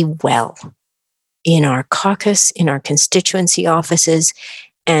be well in our caucus, in our constituency offices,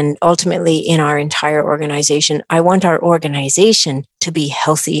 and ultimately in our entire organization. I want our organization to be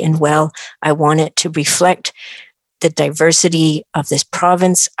healthy and well. I want it to reflect the diversity of this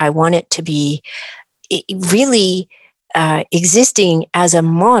province. I want it to be really existing as a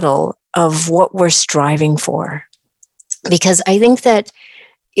model of what we're striving for. Because I think that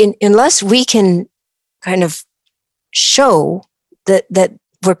unless we can kind of show that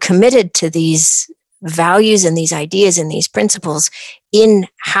we're committed to these values and these ideas and these principles in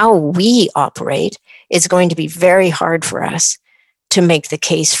how we operate, it's going to be very hard for us to make the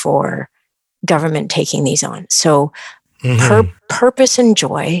case for government taking these on. So purpose and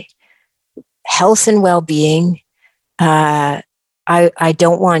joy, health and well-being. I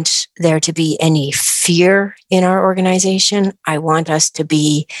don't want there to be any fear in our organization. I want us to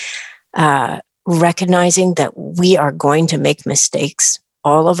be recognizing that we are going to make mistakes,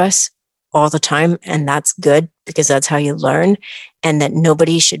 all of us, all the time. And that's good because that's how you learn, and that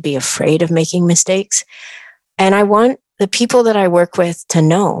nobody should be afraid of making mistakes. And I want the people that I work with to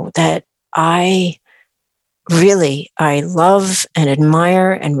know that I love and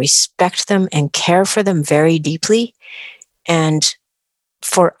admire and respect them and care for them very deeply. And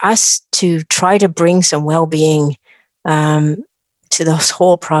for us to try to bring some well-being to this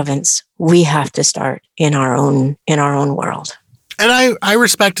whole province, we have to start in our own world. And I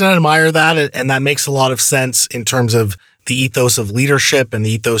respect and admire that, and that makes a lot of sense in terms of the ethos of leadership and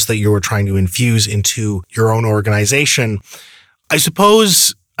the ethos that you were trying to infuse into your own organization. I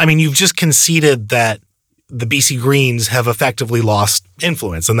suppose, I mean, you've just conceded that the BC Greens have effectively lost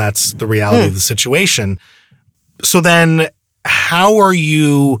influence, and that's the reality of the situation. So then how are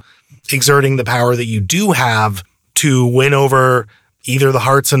you exerting the power that you do have to win over either the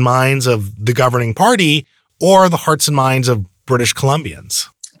hearts and minds of the governing party or the hearts and minds of British Columbians?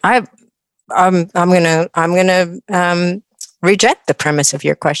 I'm gonna reject the premise of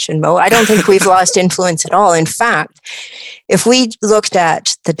your question, Mo. I don't think we've lost influence at all. In fact, if we looked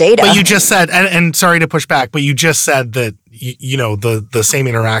at the data, but you just said, and sorry to push back, but you just said that you know the same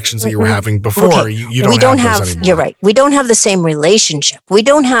interactions that you were having before. Okay. You don't have those anymore. You're right. We don't have the same relationship. We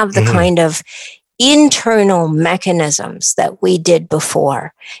don't have the kind of internal mechanisms that we did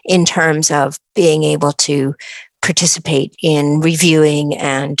before in terms of being able to participate in reviewing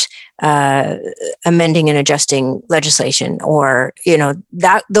and amending and adjusting legislation, or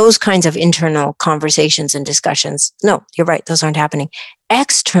those kinds of internal conversations and discussions. No, you're right; those aren't happening.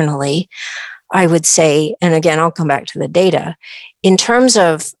 Externally, I would say, and again, I'll come back to the data, in terms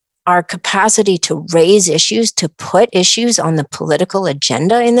of our capacity to raise issues, to put issues on the political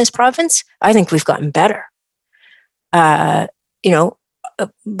agenda in this province, I think we've gotten better. Like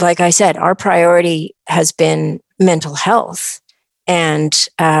I said, our priority has been mental health. And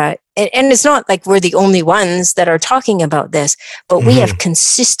it's not like we're the only ones that are talking about this, but we have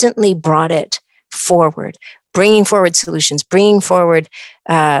consistently brought it forward, bringing forward solutions, bringing forward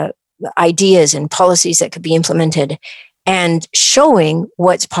ideas and policies that could be implemented, and showing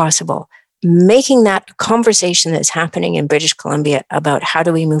what's possible, making that a conversation that's happening in British Columbia about how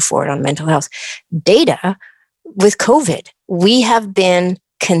do we move forward on mental health. Data with COVID, we have been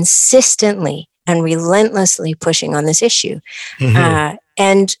consistently and relentlessly pushing on this issue.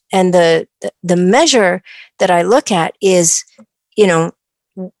 And the measure that I look at is,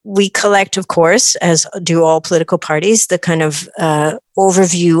 we collect, of course, as do all political parties, the kind of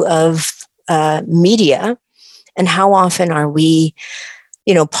overview of media, and how often are we,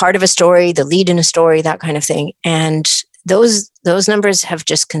 part of a story, the lead in a story, that kind of thing. And those numbers have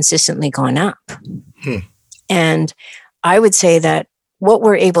just consistently gone up. And I would say that what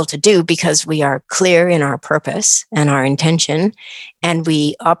we're able to do, because we are clear in our purpose and our intention, and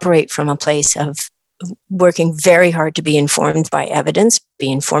we operate from a place of working very hard to be informed by evidence,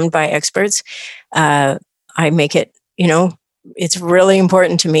 be informed by experts. I make it, it's really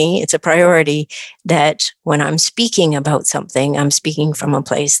important to me. It's a priority that when I'm speaking about something, I'm speaking from a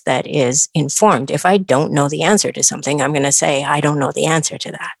place that is informed. If I don't know the answer to something, I'm going to say, I don't know the answer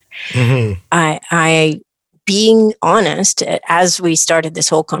to that. I being honest, as we started this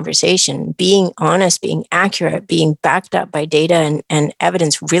whole conversation, being honest, being accurate, being backed up by data and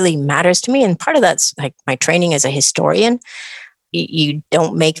evidence really matters to me. And part of that's like my training as a historian. You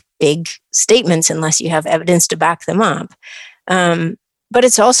don't make big statements unless you have evidence to back them up. But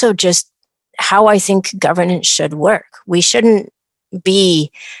it's also just how I think governance should work. We shouldn't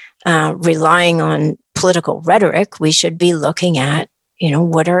be relying on political rhetoric. We should be looking at,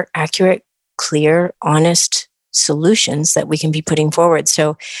 what are accurate, clear, honest solutions that we can be putting forward.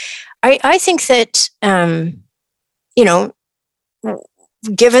 So I think that,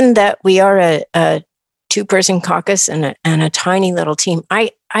 given that we are a two-person caucus and a tiny little team,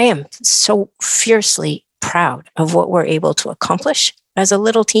 I am so fiercely proud of what we're able to accomplish as a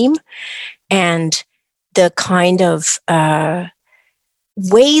little team, and the kind of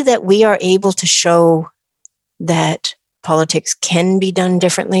way that we are able to show that politics can be done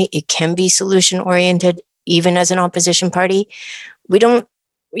differently. It can be solution-oriented, even as an opposition party. We don't,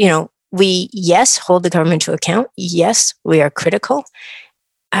 we, yes, hold the government to account. Yes, we are critical,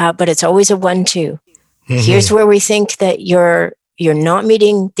 but it's always a 1-2. Here's where we think that you're not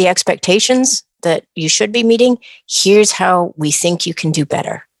meeting the expectations that you should be meeting. Here's how we think you can do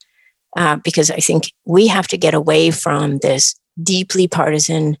better. because I think we have to get away from this deeply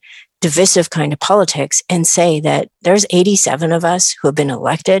partisan, divisive kind of politics and say that there's 87 of us who have been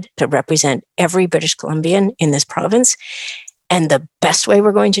elected to represent every British Columbian in this province. And the best way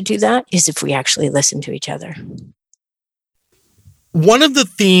we're going to do that is if we actually listen to each other. One of the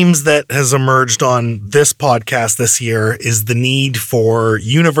themes that has emerged on this podcast this year is the need for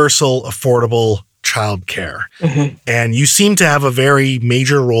universal, affordable childcare. Mm-hmm. And you seem to have a very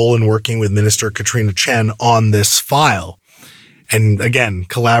major role in working with Minister Katrina Chen on this file. And again,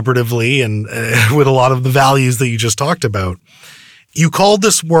 collaboratively and with a lot of the values that you just talked about. You called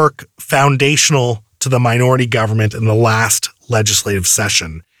this work foundational to the minority government in the last legislative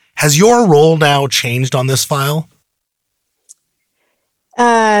session. Has your role now changed on this file?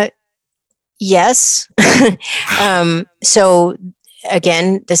 Yes. So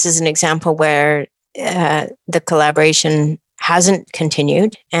again, this is an example where the collaboration hasn't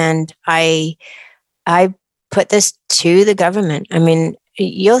continued, and I put this to the government. I mean,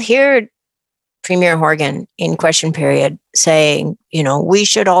 you'll hear Premier Horgan in question period saying, we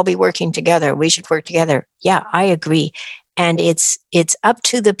should all be working together. We should work together. Yeah, I agree. And it's up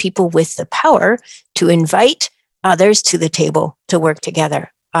to the people with the power to invite others to the table to work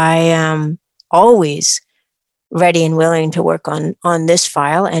together. I am always ready and willing to work on this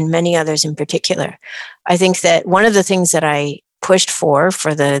file and many others in particular. I think that one of the things that I pushed for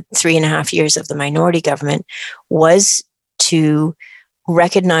the 3.5 years of the minority government was to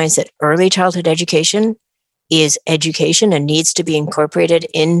recognize that early childhood education is education and needs to be incorporated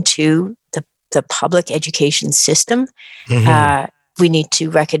into the public education system. Mm-hmm. We need to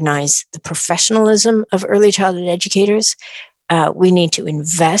recognize the professionalism of early childhood educators. We need to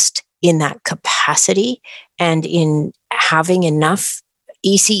invest in that capacity and in having enough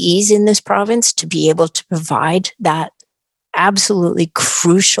ECEs in this province to be able to provide that absolutely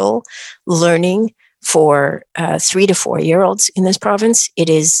crucial learning for 3 to 4 year olds in this province. It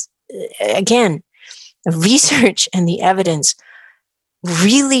is, again, the research and the evidence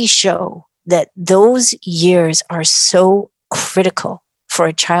really show that those years are so critical for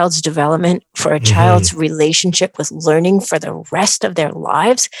a child's development, for a child's relationship with learning for the rest of their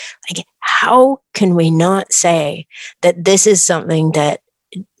lives. Like, how can we not say that this is something that,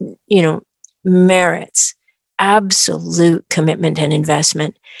 merits absolute commitment and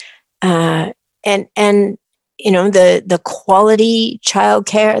investment? And the quality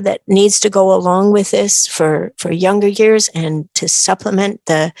childcare that needs to go along with this for younger years and to supplement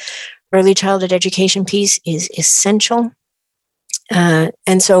the early childhood education piece is essential.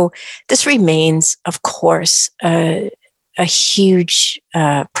 And so this remains, of course, a huge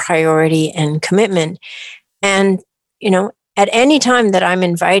priority and commitment. And, at any time that I'm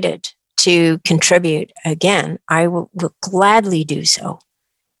invited to contribute again, I will gladly do so.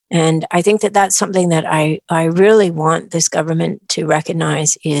 And I think that that's something that I really want this government to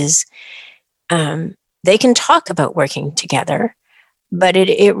recognize is they can talk about working together, but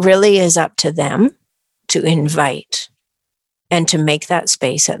it really is up to them to invite and to make that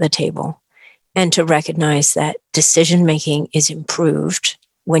space at the table and to recognize that decision-making is improved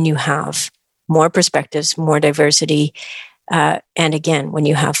when you have more perspectives, more diversity. And again, when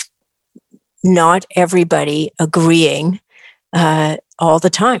you have not everybody agreeing all the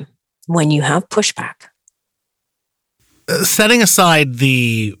time, when you have pushback. Setting aside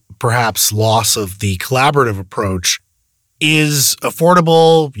the perhaps loss of the collaborative approach, is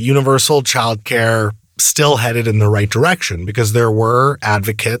affordable, universal childcare still headed in the right direction? Because there were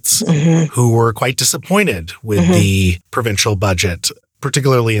advocates who were quite disappointed with the provincial budget,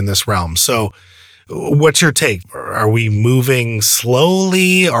 particularly in this realm. So what's your take? Are we moving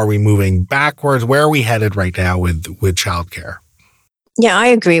slowly? Are we moving backwards? Where are we headed right now with childcare? Yeah, I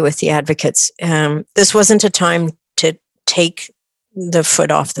agree with the advocates. This wasn't a time to take the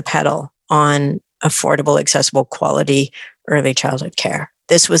foot off the pedal on affordable, accessible, quality early childhood care.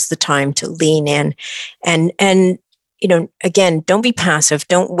 This was the time to lean in and again, don't be passive.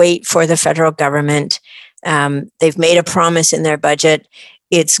 Don't wait for the federal government. They've made a promise in their budget.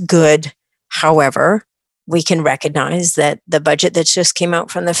 It's good. However, we can recognize that the budget that just came out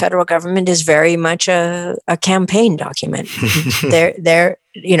from the federal government is very much a campaign document. They're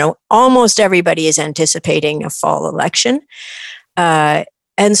almost everybody is anticipating a fall election.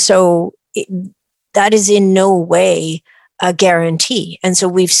 And so that is in no way a guarantee. And so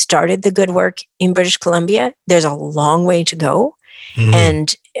we've started the good work in British Columbia. There's a long way to go.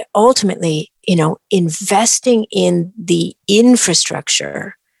 And ultimately, investing in the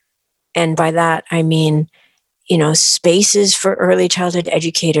infrastructure. And by that, I mean, spaces for early childhood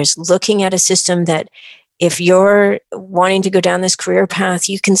educators, looking at a system that if you're wanting to go down this career path,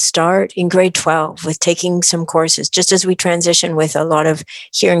 you can start in grade 12 with taking some courses. Just as we transition with a lot of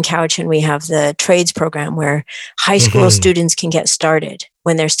here in Cowichan, we have the trades program where high school students can get started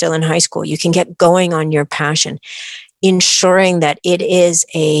when they're still in high school. You can get going on your passion, ensuring that it is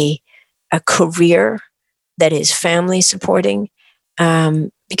a career that is family supporting,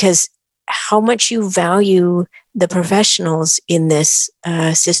 because how much you value the professionals in this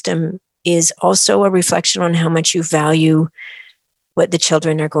system is also a reflection on how much you value what the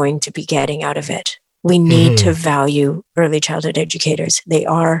children are going to be getting out of it. We need to value early childhood educators. They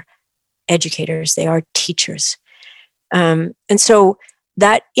are educators. They are teachers. And so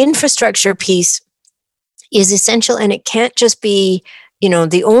that infrastructure piece is essential, and it can't just be,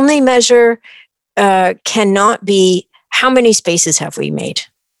 the only measure cannot be how many spaces have we made,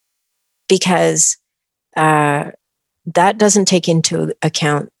 because that doesn't take into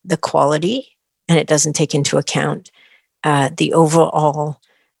account the quality, and it doesn't take into account the overall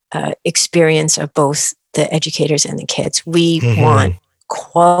experience of both the educators and the kids. We want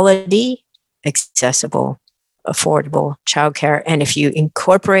quality, accessible, affordable childcare. And if you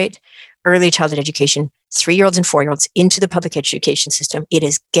incorporate early childhood education, 3-year-olds and 4-year-olds into the public education system, it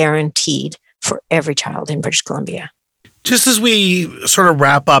is guaranteed for every child in British Columbia. Just as we sort of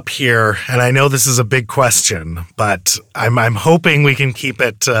wrap up here, and I know this is a big question, but I'm hoping we can keep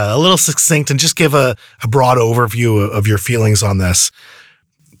it a little succinct and just give a broad overview of your feelings on this.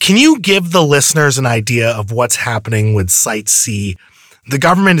 Can you give the listeners an idea of what's happening with Site C? The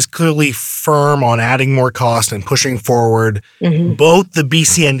government is clearly firm on adding more cost and pushing forward. Both the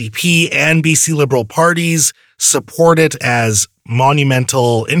BC NDP and BC Liberal parties support it as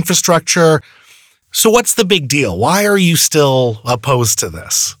monumental infrastructure. So what's the big deal? Why are you still opposed to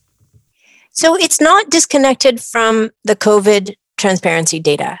this? So it's not disconnected from the COVID transparency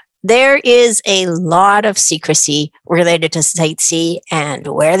data. There is a lot of secrecy related to Site C, and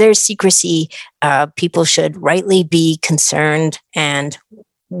where there's secrecy, people should rightly be concerned and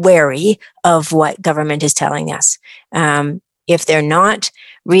wary of what government is telling us. If they're not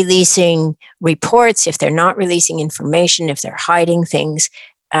releasing reports, if they're not releasing information, if they're hiding things,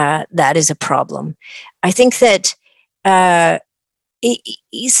 that is a problem. I think that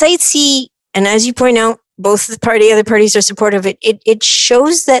Site C, and as you point out, both the other parties are supportive of it. It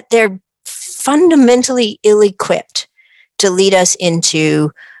shows that they're fundamentally ill-equipped to lead us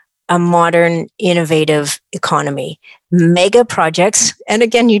into a modern, innovative economy. Mega projects, and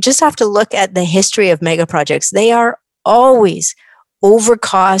again, you just have to look at the history of mega projects. They are always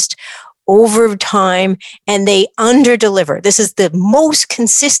overcost, over time, and they underdeliver. This is the most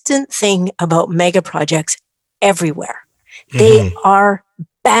consistent thing about mega projects everywhere. They are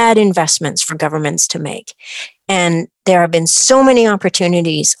bad investments for governments to make. And there have been so many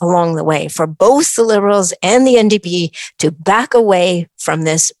opportunities along the way for both the Liberals and the NDP to back away from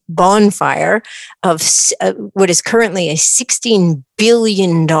this bonfire of what is currently a $16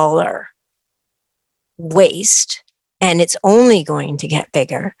 billion waste, and it's only going to get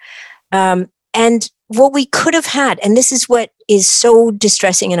bigger. And what we could have had, and this is what is so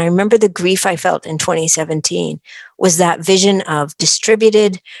distressing, and I remember the grief I felt in 2017, was that vision of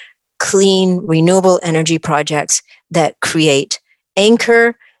distributed, clean, renewable energy projects that create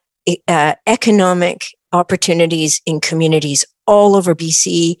anchor economic opportunities in communities all over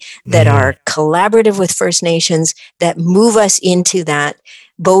BC that are collaborative with First Nations, that move us into that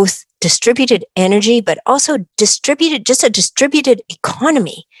both distributed energy, but also a distributed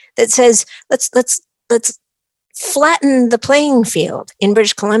economy that says, let's flatten the playing field in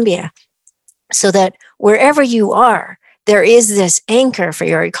British Columbia so that wherever you are, there is this anchor for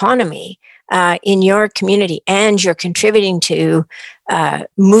your economy in your community, and you're contributing to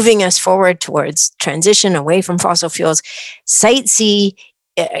moving us forward towards transition away from fossil fuels. Site C,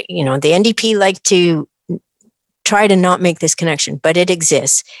 the NDP like to try to not make this connection, but it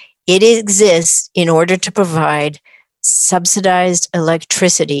exists. It exists in order to provide subsidized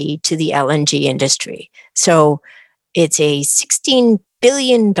electricity to the LNG industry. So it's a $16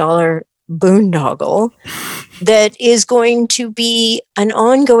 billion boondoggle that is going to be an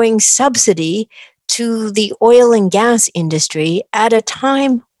ongoing subsidy to the oil and gas industry at a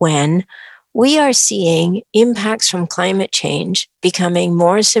time when we are seeing impacts from climate change becoming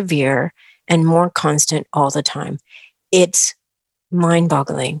more severe and more constant all the time. It's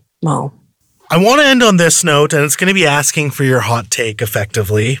mind-boggling, Mo. I want to end on this note, and it's going to be asking for your hot take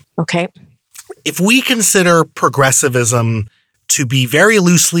effectively. Okay. If we consider progressivism to be very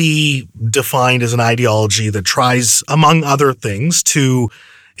loosely defined as an ideology that tries, among other things, to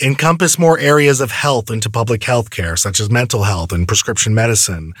encompass more areas of health into public health care, such as mental health and prescription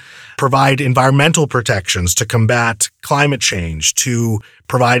medicine, provide environmental protections to combat climate change, to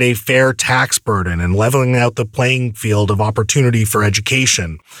provide a fair tax burden and leveling out the playing field of opportunity for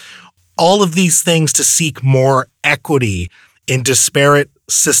education. All of these things to seek more equity in disparate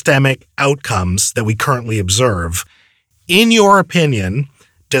systemic outcomes that we currently observe. In your opinion,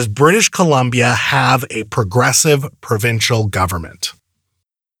 does British Columbia have a progressive provincial government?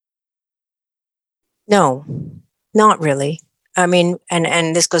 No, not really. I mean,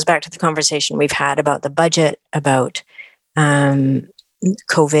 and this goes back to the conversation we've had about the budget, about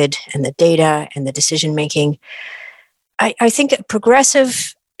COVID and the data and the decision making. I think a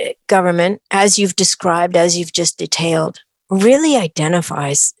progressive government, as you've described, as you've just detailed, really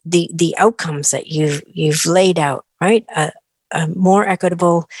identifies the outcomes that you've laid out, right? More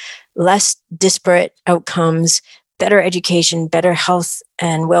equitable, less disparate outcomes, better education, better health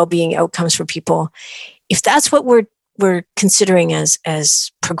and well-being outcomes for people. If that's what we're considering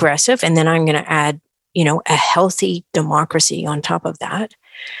as progressive, and then I'm going to add, a healthy democracy on top of that,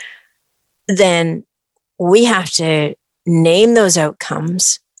 then we have to name those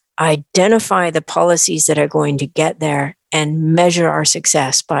outcomes, identify the policies that are going to get there, and measure our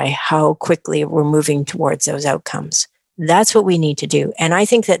success by how quickly we're moving towards those outcomes. That's what we need to do. And I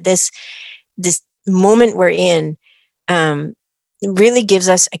think that this moment we're in really gives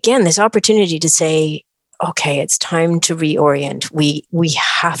us, again, this opportunity to say, okay, it's time to reorient. We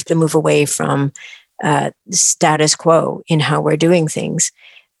have to move away from the status quo in how we're doing things.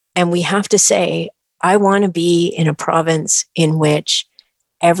 And we have to say, I want to be in a province in which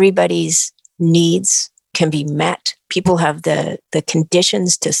everybody's needs can be met. People have the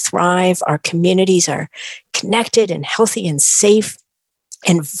conditions to thrive. Our communities are connected and healthy and safe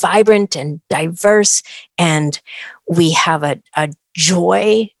and vibrant and diverse. And we have a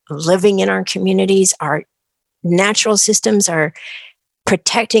joy living in our communities. Our natural systems are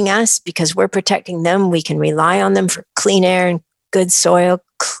protecting us because we're protecting them. We can rely on them for clean air and good soil,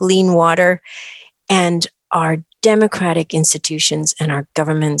 clean water. And our democratic institutions and our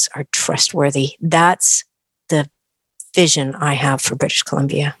governments are trustworthy. That's the vision I have for British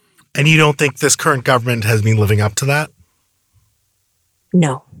Columbia. And you don't think this current government has been living up to that?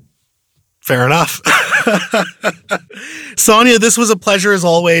 No. Fair enough. Sonia, this was a pleasure as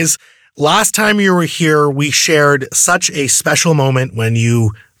always. Last time you were here, we shared such a special moment when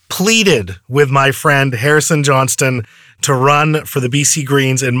you pleaded with my friend Harrison Johnston to run for the BC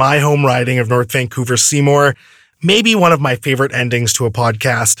Greens in my home riding of North Vancouver Seymour. Maybe one of my favorite endings to a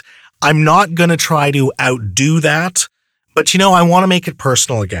podcast. I'm not going to try to outdo that, but I want to make it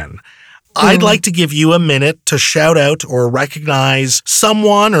personal again. I'd like to give you a minute to shout out or recognize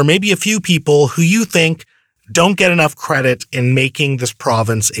someone or maybe a few people who you think don't get enough credit in making this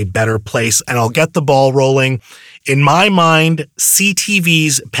province a better place, and I'll get the ball rolling. In my mind,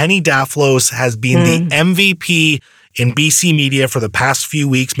 CTV's Penny Daflos has been the MVP in BC media for the past few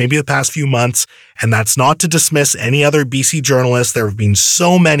weeks, maybe the past few months, and that's not to dismiss any other BC journalists. There have been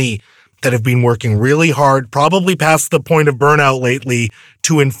so many that have been working really hard, probably past the point of burnout lately,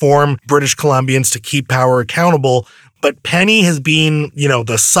 to inform British Columbians to keep power accountable. But Penny has been,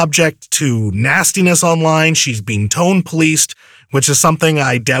 the subject to nastiness online. She's been tone policed, which is something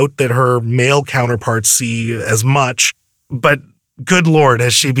I doubt that her male counterparts see as much. But good Lord,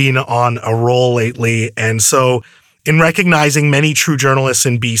 has she been on a roll lately. And so in recognizing many true journalists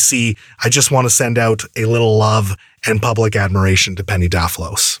in BC, I just want to send out a little love and public admiration to Penny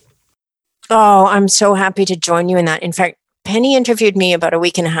Daflos. Oh, I'm so happy to join you in that. In fact, Penny interviewed me about a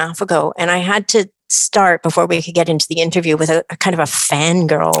week and a half ago, and I had to start before we could get into the interview with a kind of a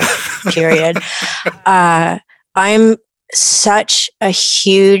fangirl period. I'm such a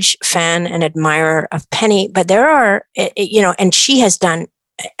huge fan and admirer of Penny, but there are, and she has done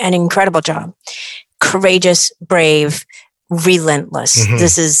an incredible job. Courageous, brave, relentless. Mm-hmm.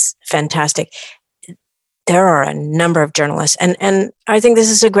 This is fantastic. There are a number of journalists, and I think this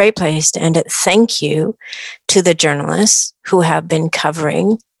is a great place to end it. Thank you to the journalists who have been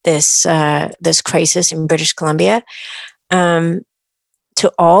covering this crisis in British Columbia.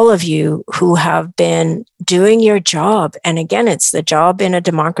 To all of you who have been doing your job, and again, it's the job in a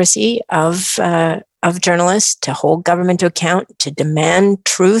democracy of journalists to hold government to account, to demand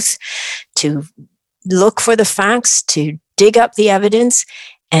truth, to look for the facts, to dig up the evidence,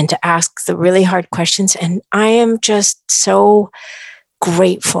 and to ask the really hard questions. And I am just so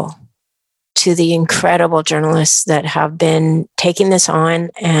grateful to the incredible journalists that have been taking this on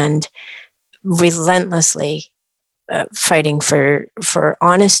and relentlessly fighting for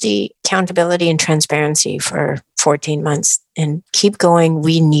honesty, accountability, and transparency for 14 months. And keep going.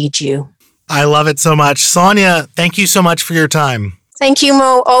 We need you. I love it so much. Sonia, thank you so much for your time. Thank you,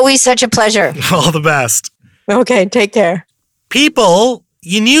 Mo. Always such a pleasure. All the best. Okay, take care. People,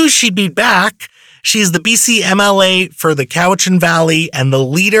 you knew she'd be back. She's the BC MLA for the Cowichan Valley and the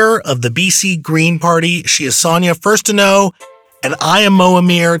leader of the BC Green Party. She is Sonia Furstenau, and I am Mo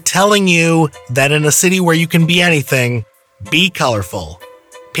Amir telling you that in a city where you can be anything, be colorful.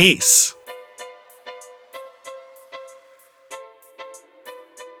 Peace.